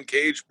down on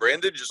Cage.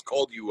 Brandon just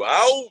called you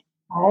out.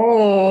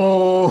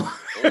 Oh,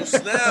 Oh,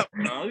 snap.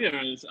 No,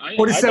 yeah, I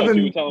 47 thought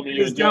you were telling me you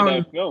Meters enjoyed Down.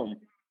 that film.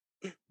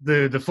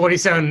 the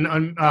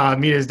 47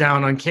 Meters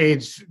Down on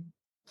Cage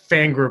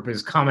fan group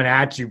is coming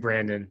at you,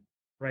 Brandon,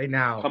 right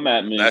now. Come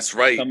at me. That's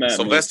right. Come at me.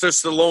 Sylvester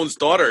Stallone's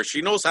daughter.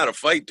 She knows how to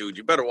fight, dude.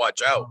 You better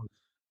watch out.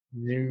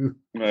 You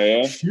Oh,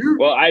 yeah. shoot.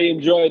 Well, I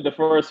enjoyed the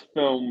first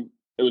film.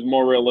 It was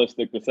more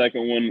realistic. The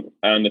second one,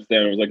 I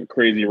understand it was like a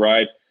crazy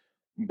ride,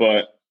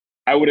 but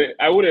I would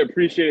have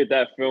appreciated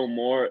that film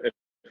more if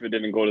it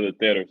didn't go to the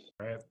theaters.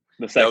 Right.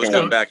 The That was second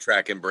good one.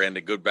 backtracking,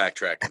 Brandon. Good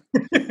backtracking.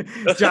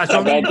 Josh,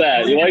 How about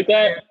that? You like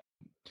that?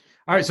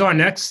 All right, so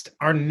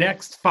our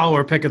next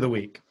follower pick of the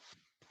week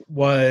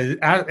was it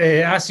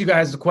asked you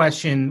guys the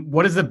question: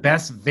 what is the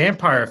best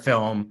vampire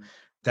film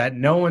that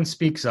no one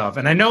speaks of?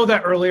 And I know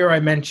that earlier I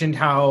mentioned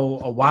how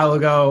a while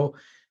ago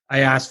I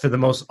asked for the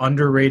most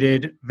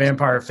underrated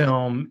vampire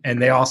film,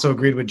 and they also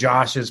agreed with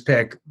Josh's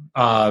pick,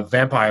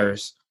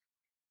 Vampires.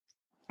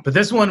 But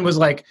this one was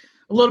like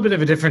a little bit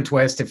of a different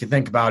twist if you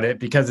think about it,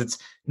 because it's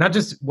not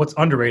just what's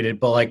underrated,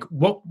 but like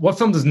what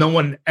film does no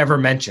one ever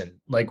mention?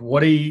 Like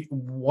what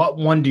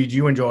one did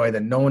you enjoy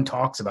that no one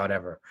talks about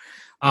ever?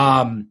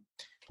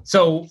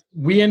 So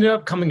we ended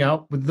up coming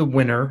out with the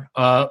winner,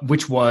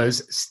 which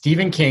was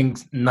Stephen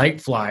King's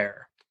Night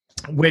Flyer,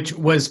 which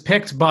was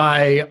picked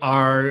by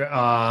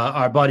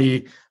our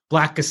buddy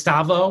Black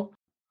Gustavo.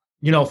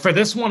 For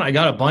this one, I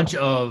got a bunch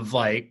of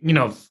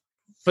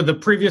for the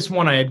previous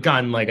one, I had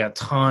gotten like a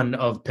ton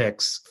of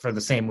picks for the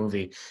same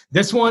movie.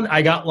 This one,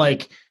 I got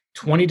like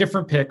 20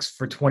 different picks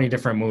for 20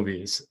 different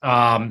movies.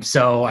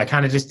 So I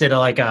kind of just did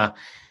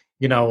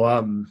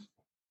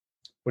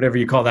whatever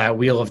you call that,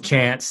 wheel of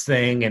chance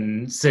thing,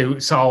 and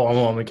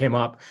saw one that came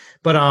up.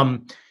 But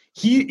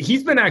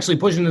he's been actually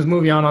pushing this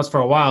movie on us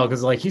for a while,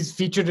 because like he's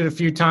featured it a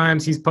few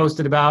times, he's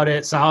posted about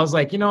it. So I was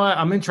like, you know what,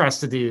 I'm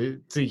interested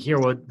to hear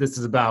what this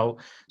is about.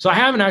 So I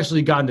haven't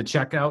actually gotten to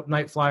check out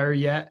Night Flyer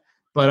yet,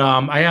 but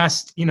I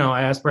asked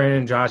Brandon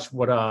and Josh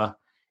what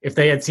if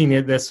they had seen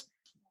this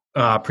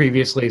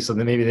previously, so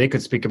then maybe they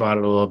could speak about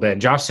it a little bit.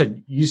 And Josh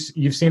said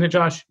you've seen it,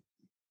 Josh?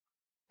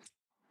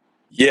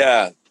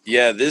 Yeah.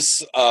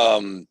 This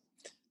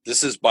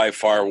is by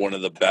far one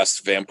of the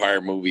best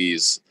vampire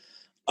movies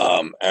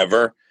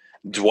ever.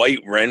 Dwight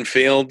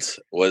Renfield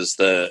was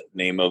the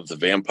name of the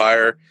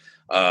vampire.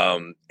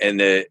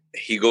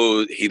 He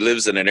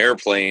lives in an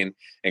airplane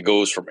and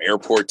goes from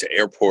airport to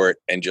airport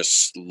and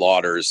just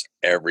slaughters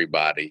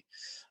everybody.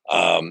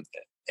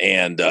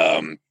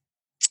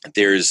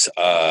 There's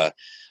a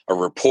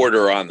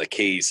reporter on the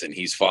case, and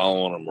he's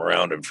following him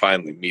around and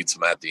finally meets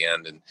him at the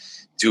end. And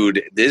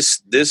dude,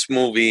 this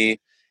movie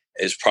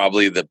is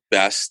probably the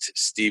best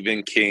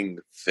Stephen King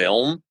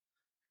film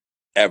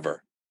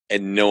ever,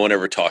 and no one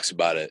ever talks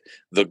about it.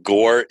 The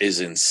gore is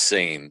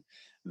insane.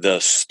 The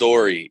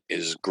story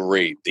is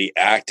great. The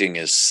acting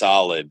is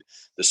solid.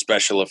 The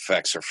special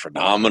effects are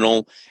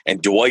phenomenal.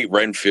 And Dwight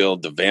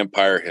Renfield, the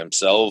vampire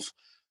himself,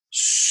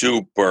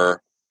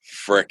 super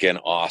freaking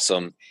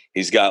awesome.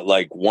 He's got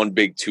like one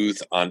big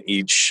tooth on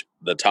each,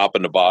 the top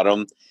and the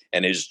bottom,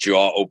 and his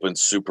jaw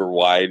opens super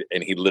wide,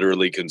 and he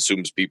literally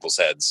consumes people's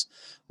heads.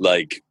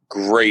 Like,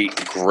 great,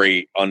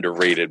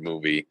 underrated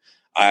movie.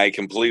 I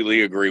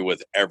completely agree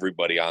with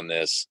everybody on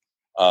this.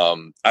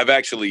 I've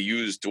actually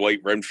used Dwight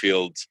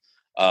Renfield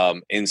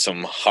in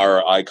some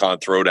horror icon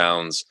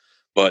throwdowns,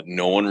 but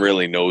no one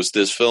really knows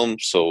this film,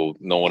 so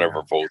no one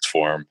ever votes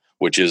for him,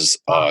 which is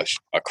a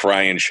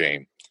crying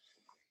shame.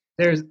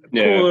 There's a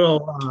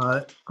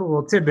cool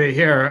little tidbit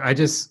here. I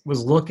just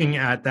was looking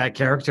at that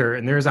character,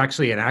 and there's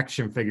actually an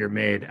action figure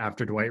made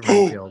after Dwight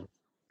Renfield.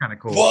 Kind of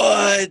cool.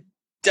 What?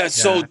 That's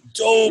so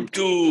dope,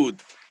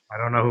 dude. I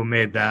don't know who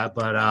made that,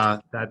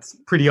 but that's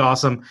pretty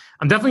awesome.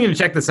 I'm definitely going to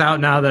check this out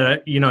now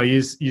that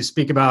you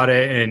speak about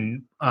it,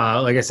 and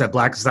like I said,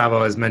 Black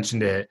Gustavo has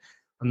mentioned it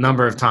a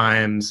number of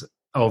times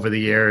over the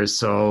years,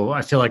 so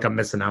I feel like I'm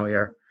missing out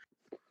here.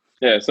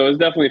 Yeah, so it's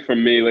definitely for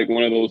me like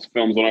one of those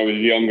films when I was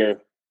younger.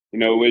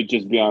 It would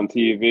just be on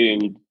TV,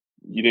 and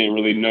you didn't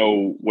really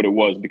know what it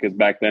was because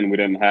back then we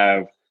didn't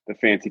have the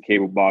fancy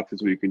cable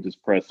boxes where you can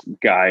just press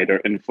guide or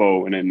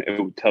info, and then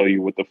it would tell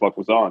you what the fuck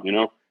was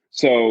on.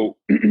 So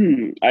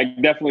I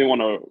definitely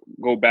want to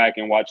go back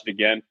and watch it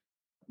again.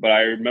 But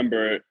I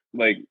remember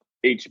like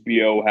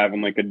HBO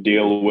having like a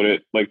deal with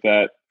it like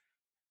that.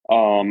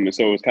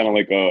 So it was kind of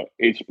like a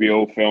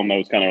HBO film that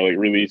was kind of like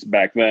released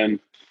back then.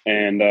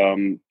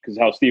 And because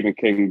how Stephen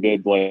King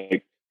did,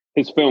 like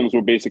his films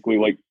were basically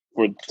like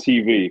for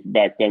TV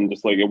back then,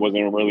 just like it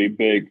wasn't a really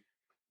big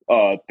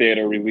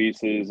theater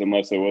releases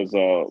unless it was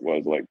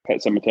like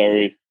Pet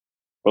Sematary,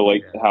 but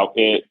like how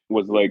it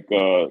was like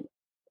a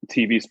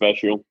TV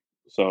special.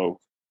 So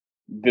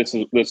this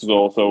is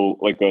also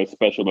like a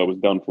special that was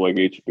done for like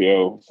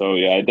HBO. So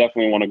yeah, I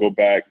definitely want to go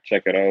back,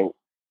 check it out,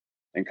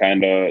 and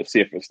kind of see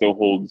if it still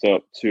holds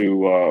up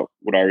to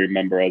what I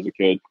remember as a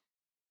kid.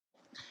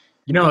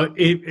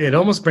 It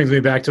almost brings me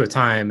back to a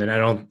time, and I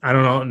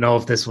don't know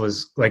if this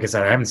was, like I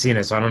said, I haven't seen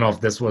it, so I don't know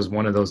if this was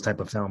one of those type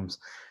of films.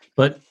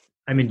 But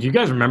I mean, do you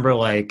guys remember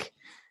like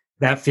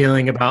that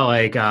feeling about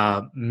like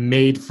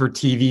made for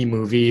TV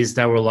movies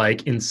that were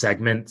like in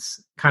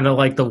segments, kind of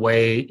like the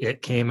way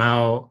it came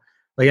out?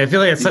 Like I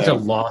feel like it's such a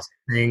lost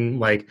thing.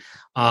 Like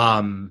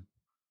The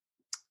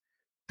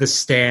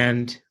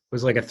Stand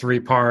was like a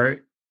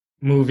 3-part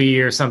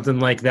movie or something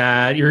like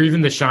that. Or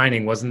even The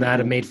Shining, wasn't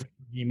that a made for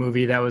TV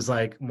movie that was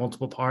like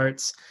multiple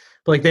parts?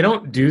 But like they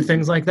don't do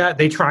things like that.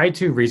 They tried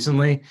to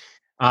recently.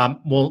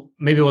 Well,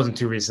 maybe it wasn't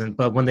too recent,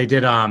 but when they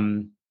did a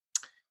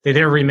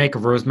remake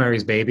of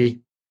Rosemary's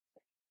Baby.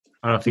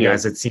 I don't know if you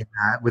guys had seen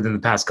that within the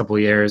past couple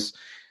of years.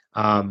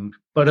 But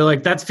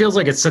that feels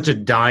like it's such a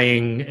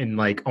dying and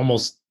like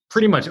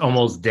pretty much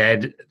almost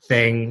dead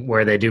thing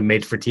where they do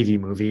made for TV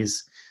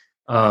movies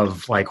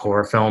of like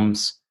horror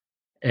films.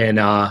 And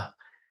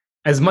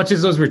as much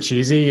as those were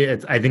cheesy,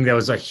 I think that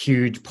was a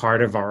huge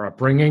part of our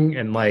upbringing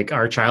and like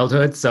our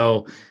childhood.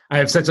 So I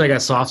have such like a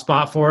soft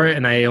spot for it.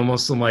 And I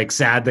almost am like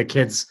sad that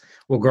kids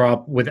will grow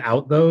up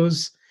without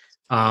those.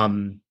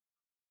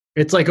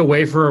 It's like a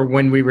way for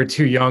when we were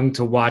too young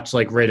to watch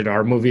like rated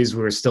R movies,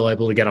 we were still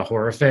able to get a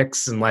horror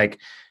fix and like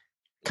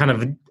kind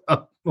of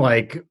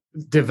like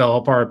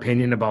develop our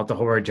opinion about the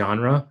horror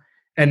genre.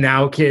 And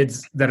now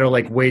kids that are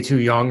like way too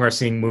young are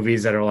seeing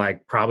movies that are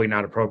like probably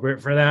not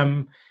appropriate for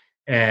them.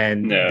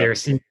 And they're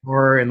seeing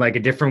horror in like a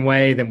different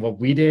way than what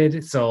we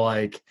did. So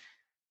like,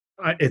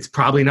 it's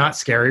probably not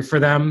scary for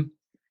them.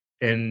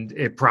 And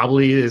it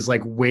probably is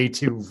like way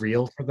too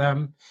real for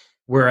them.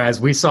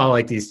 Whereas we saw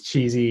like these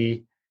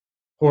cheesy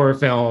horror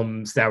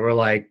films that were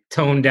like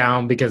toned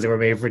down because they were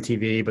made for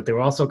TV, but they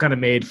were also kind of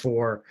made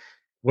for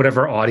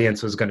whatever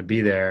audience was going to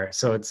be there.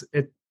 So it's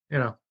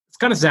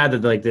kind of sad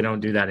that like they don't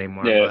do that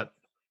anymore. Yeah. But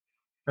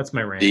that's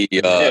my rant.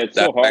 It's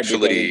so hard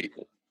actually.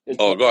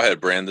 Go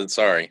ahead, Brandon.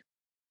 Sorry.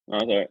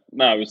 No,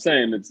 I was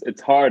saying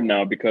it's hard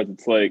now because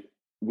it's like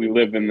we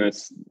live in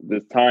this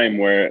time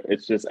where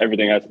it's just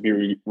everything has to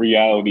be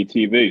reality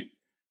TV.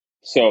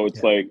 So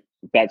it's like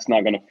that's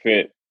not going to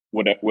fit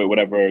with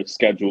whatever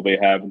schedule they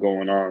have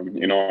going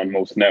on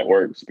most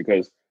networks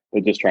because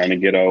they're just trying to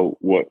get out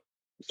what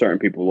certain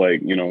people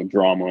like,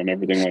 drama and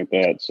everything like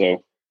that.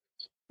 So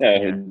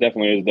it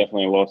definitely is a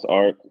lost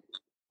art.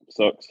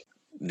 Sucks.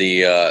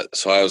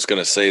 So I was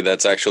going to say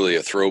that's actually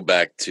a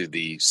throwback to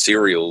the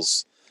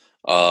serials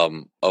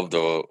of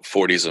the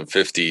 40s and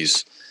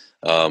 50s.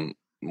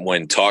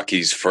 when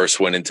talkies first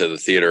went into the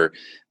theater,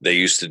 they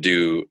used to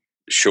do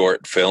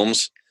short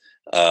films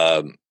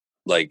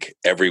like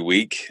every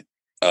week,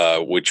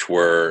 which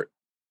were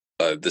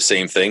the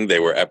same thing. They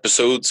were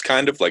episodes,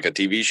 kind of like a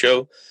TV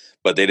show,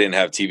 but they didn't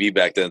have TV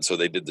back then, so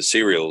they did the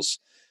serials,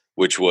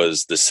 which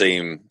was the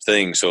same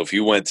thing. So if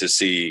you went to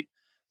see,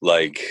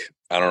 like,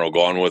 I don't know,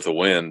 Gone with the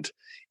Wind,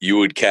 you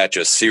would catch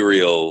a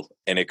serial,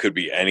 and it could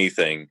be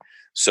anything.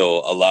 So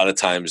a lot of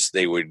times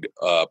they would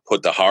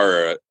put the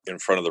horror in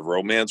front of the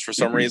romance for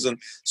some reason.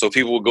 So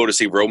people would go to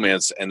see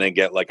romance and then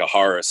get like a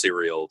horror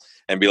serial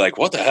and be like,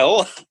 what the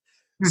hell?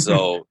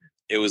 So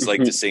it was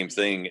like the same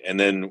thing. And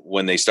then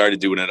when they started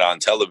doing it on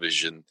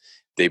television,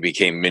 they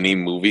became mini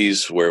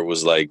movies where it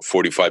was like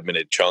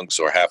 45-minute chunks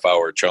or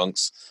half-hour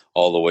chunks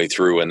all the way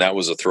through. And that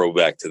was a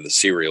throwback to the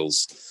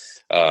serials.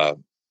 I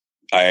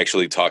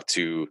actually talked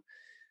to,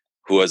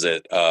 who was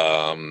it?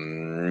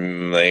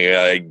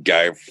 The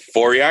guy,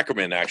 Forey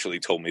Ackerman, actually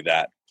told me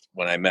that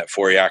when I met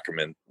Forey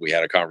Ackerman. We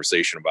had a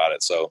conversation about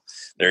it. So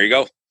there you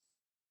go.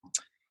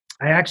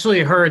 I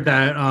actually heard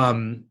that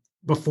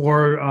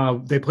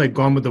before they played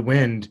Gone with the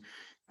Wind,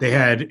 they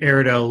had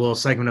aired a little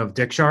segment of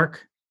Dick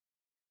Shark.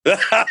 Yeah,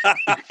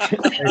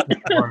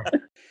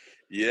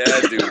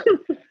 dude.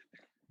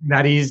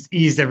 That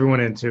eased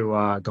everyone into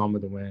Gone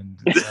with the Wind.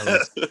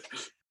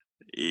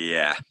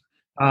 Yeah.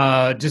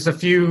 Just a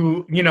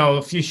few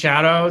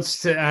shout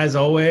outs to, as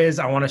always.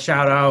 I want to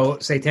shout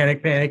out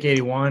Satanic Panic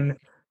 81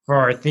 for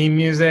our theme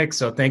music.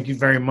 So thank you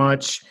very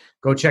much.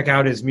 Go check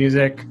out his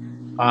music.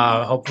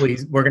 Hopefully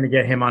we're going to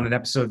get him on an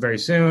episode very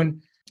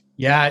soon.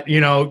 Yeah.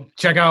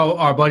 Check out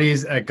our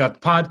buddies at Gut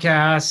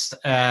Podcast,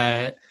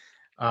 at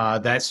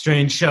That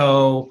Strange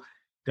Show.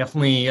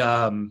 Definitely,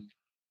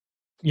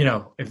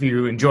 if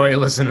you enjoy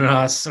listening to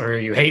us or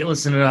you hate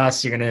listening to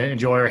us, you're going to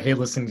enjoy or hate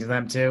listening to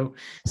them too.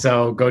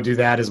 So go do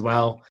that as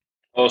well.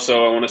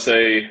 Also, I want to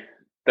say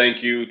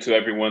thank you to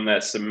everyone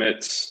that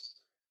submits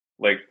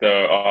like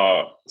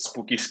the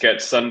Spooky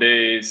Sketch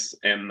Sundays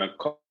and the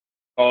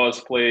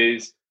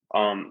cosplays.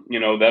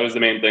 That was the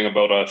main thing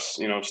about us,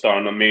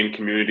 starting a main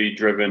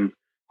community-driven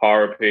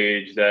horror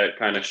page that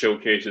kind of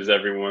showcases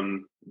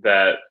everyone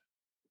that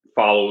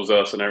follows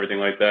us and everything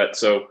like that.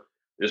 So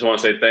I just want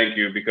to say thank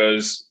you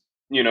because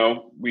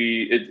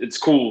it's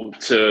cool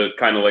to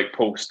kind of like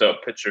post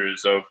up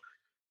pictures of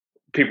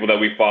people that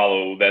we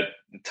follow, that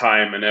the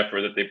time and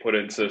effort that they put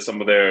into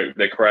some of their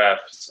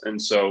crafts. And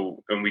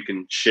we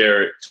can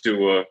share it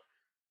to a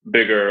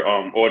bigger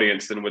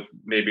audience than what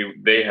maybe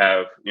they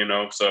have,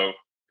 So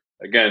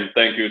again,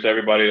 thank you to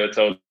everybody that's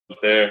out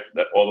there,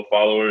 that all the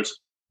followers.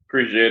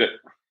 Appreciate it.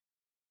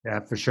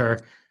 Yeah, for sure.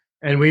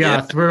 And we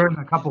threw in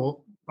a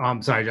couple,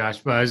 sorry, Josh,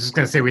 but I was just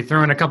going to say we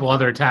threw in a couple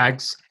other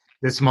tags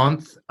this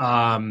month.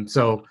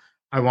 So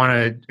I want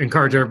to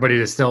encourage everybody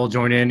to still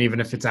join in, even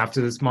if it's after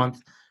this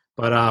month.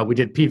 But we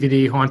did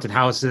PVD haunted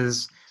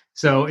houses.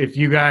 So if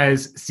you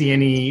guys see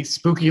any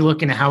spooky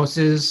looking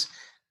houses,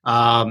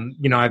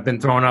 I've been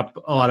throwing up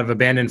a lot of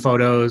abandoned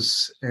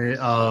photos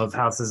of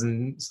houses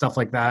and stuff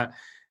like that.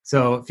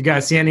 So if you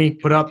guys see any,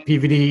 put up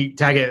PVD,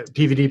 tag it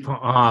PVD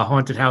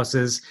haunted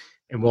houses,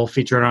 and we'll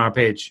feature it on our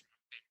page.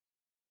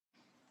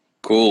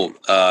 Cool.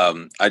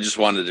 I just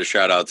wanted to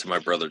shout out to my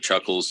brother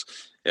Chuckles.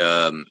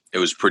 It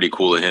was pretty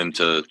cool of him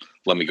to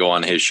let me go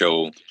on his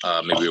show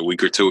maybe a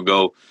week or two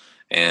ago,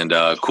 and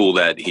cool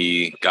that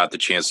he got the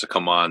chance to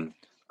come on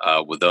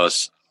with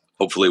us.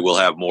 Hopefully we'll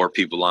have more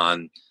people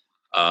on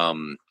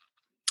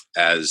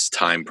as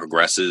time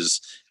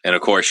progresses. And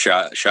of course,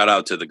 shout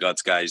out to the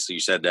Guts guys.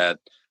 You said that.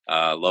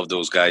 Love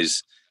those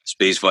guys.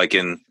 Space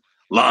Viking,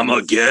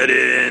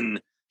 Llamageddon.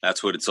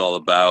 That's what it's all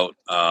about.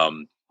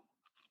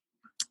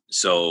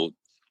 So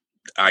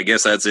I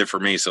guess that's it for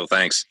me. So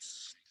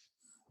thanks.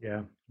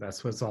 Yeah,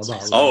 that's what it's all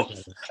about. Oh,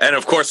 and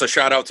of course, a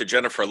shout out to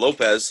Jennifer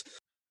Lopez.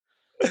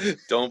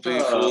 Don't be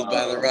fooled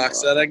by the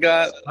rocks that I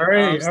got. All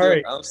right.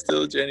 I'm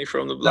still Jenny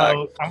from the block.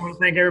 So I want to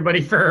thank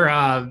everybody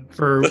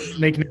for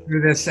making it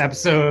through this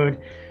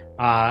episode.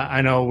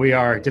 I know we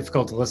are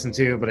difficult to listen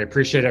to, but I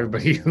appreciate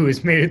everybody who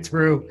has made it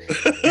through.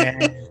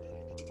 And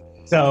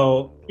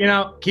so,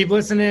 keep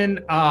listening.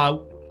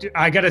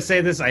 I got to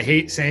say this. I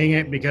hate saying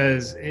it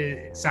because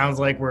it sounds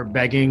like we're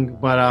begging,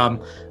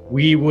 but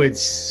we would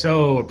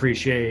so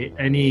appreciate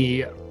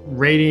any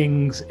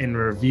ratings and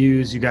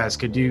reviews you guys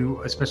could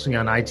do, especially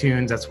on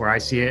iTunes. That's where I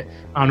see it.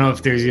 I don't know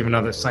if there's even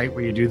another site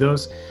where you do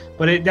those,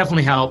 but it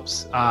definitely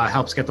helps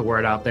get the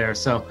word out there.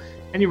 So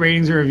any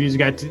ratings or reviews you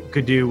guys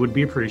could do would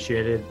be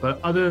appreciated. But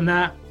other than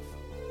that,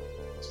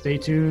 stay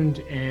tuned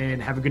and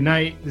have a good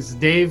night. This is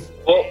Dave.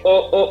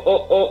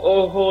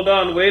 Oh, hold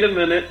on. Wait a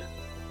minute.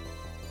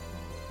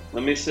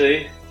 Let me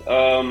see.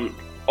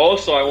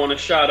 Also, I want to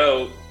shout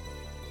out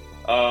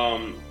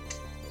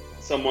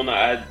someone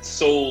I had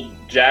sold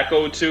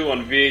Jacko to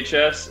on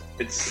VHS.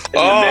 It's in the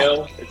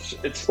mail.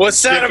 It's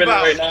what's that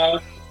about right now?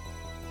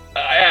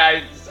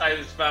 I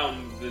just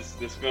found this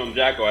film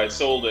Jacko. I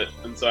sold it,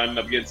 and so I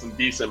ended up getting some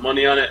decent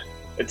money on it.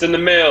 It's in the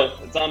mail.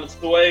 It's on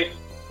its way.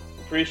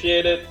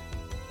 Appreciate it.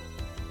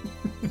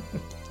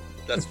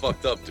 That's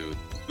fucked up, dude.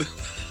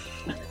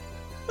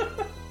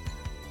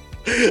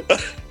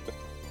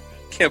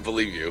 Can't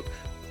believe you.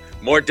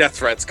 More death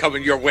threats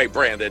coming your way,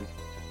 Brandon.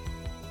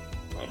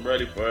 I'm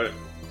ready for it.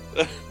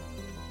 All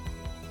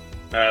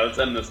right, let's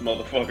end this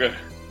motherfucker.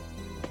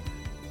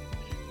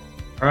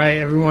 All right,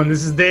 everyone.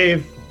 This is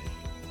Dave.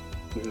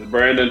 This is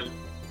Brandon.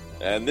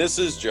 And this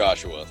is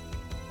Joshua.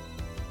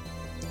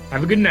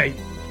 Have a good night.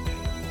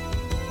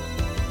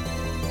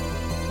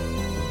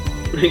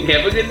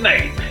 Have a good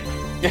night.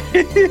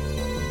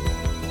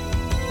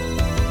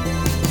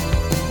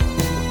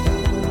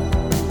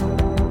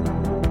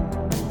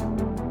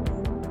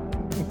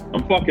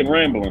 I'm fucking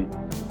rambling.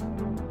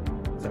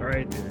 It's all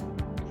right, dude.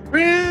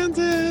 Brandon's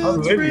I was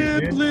with you,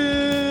 dude.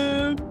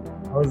 rambling.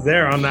 I was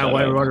there on that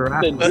whitewater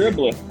raft. The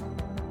dribbler.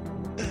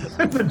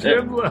 The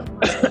dribbler.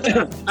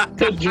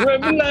 The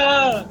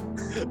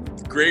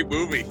dribbler. Great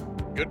movie.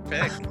 Good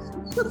pick.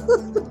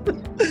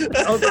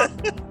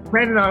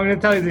 Brandon, I'm going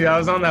to tell you, dude, I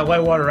was on that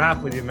whitewater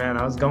raft with you, man.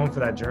 I was going for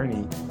that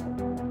journey.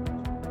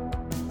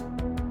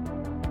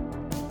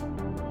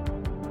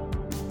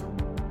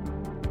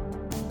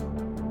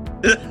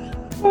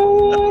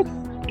 Hold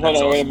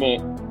on, wait a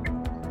minute.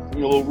 A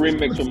little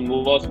remix from the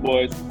Lost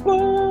Boys.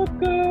 Fuck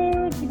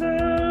up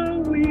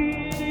the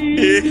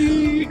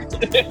week.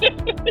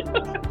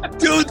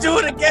 Dude, do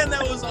it again.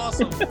 That was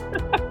awesome.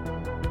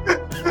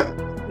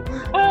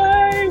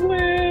 I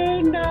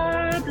will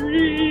not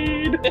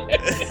read.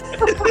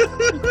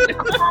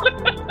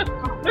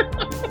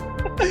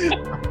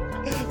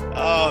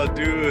 Oh,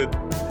 dude.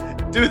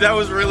 Dude, that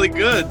was really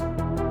good.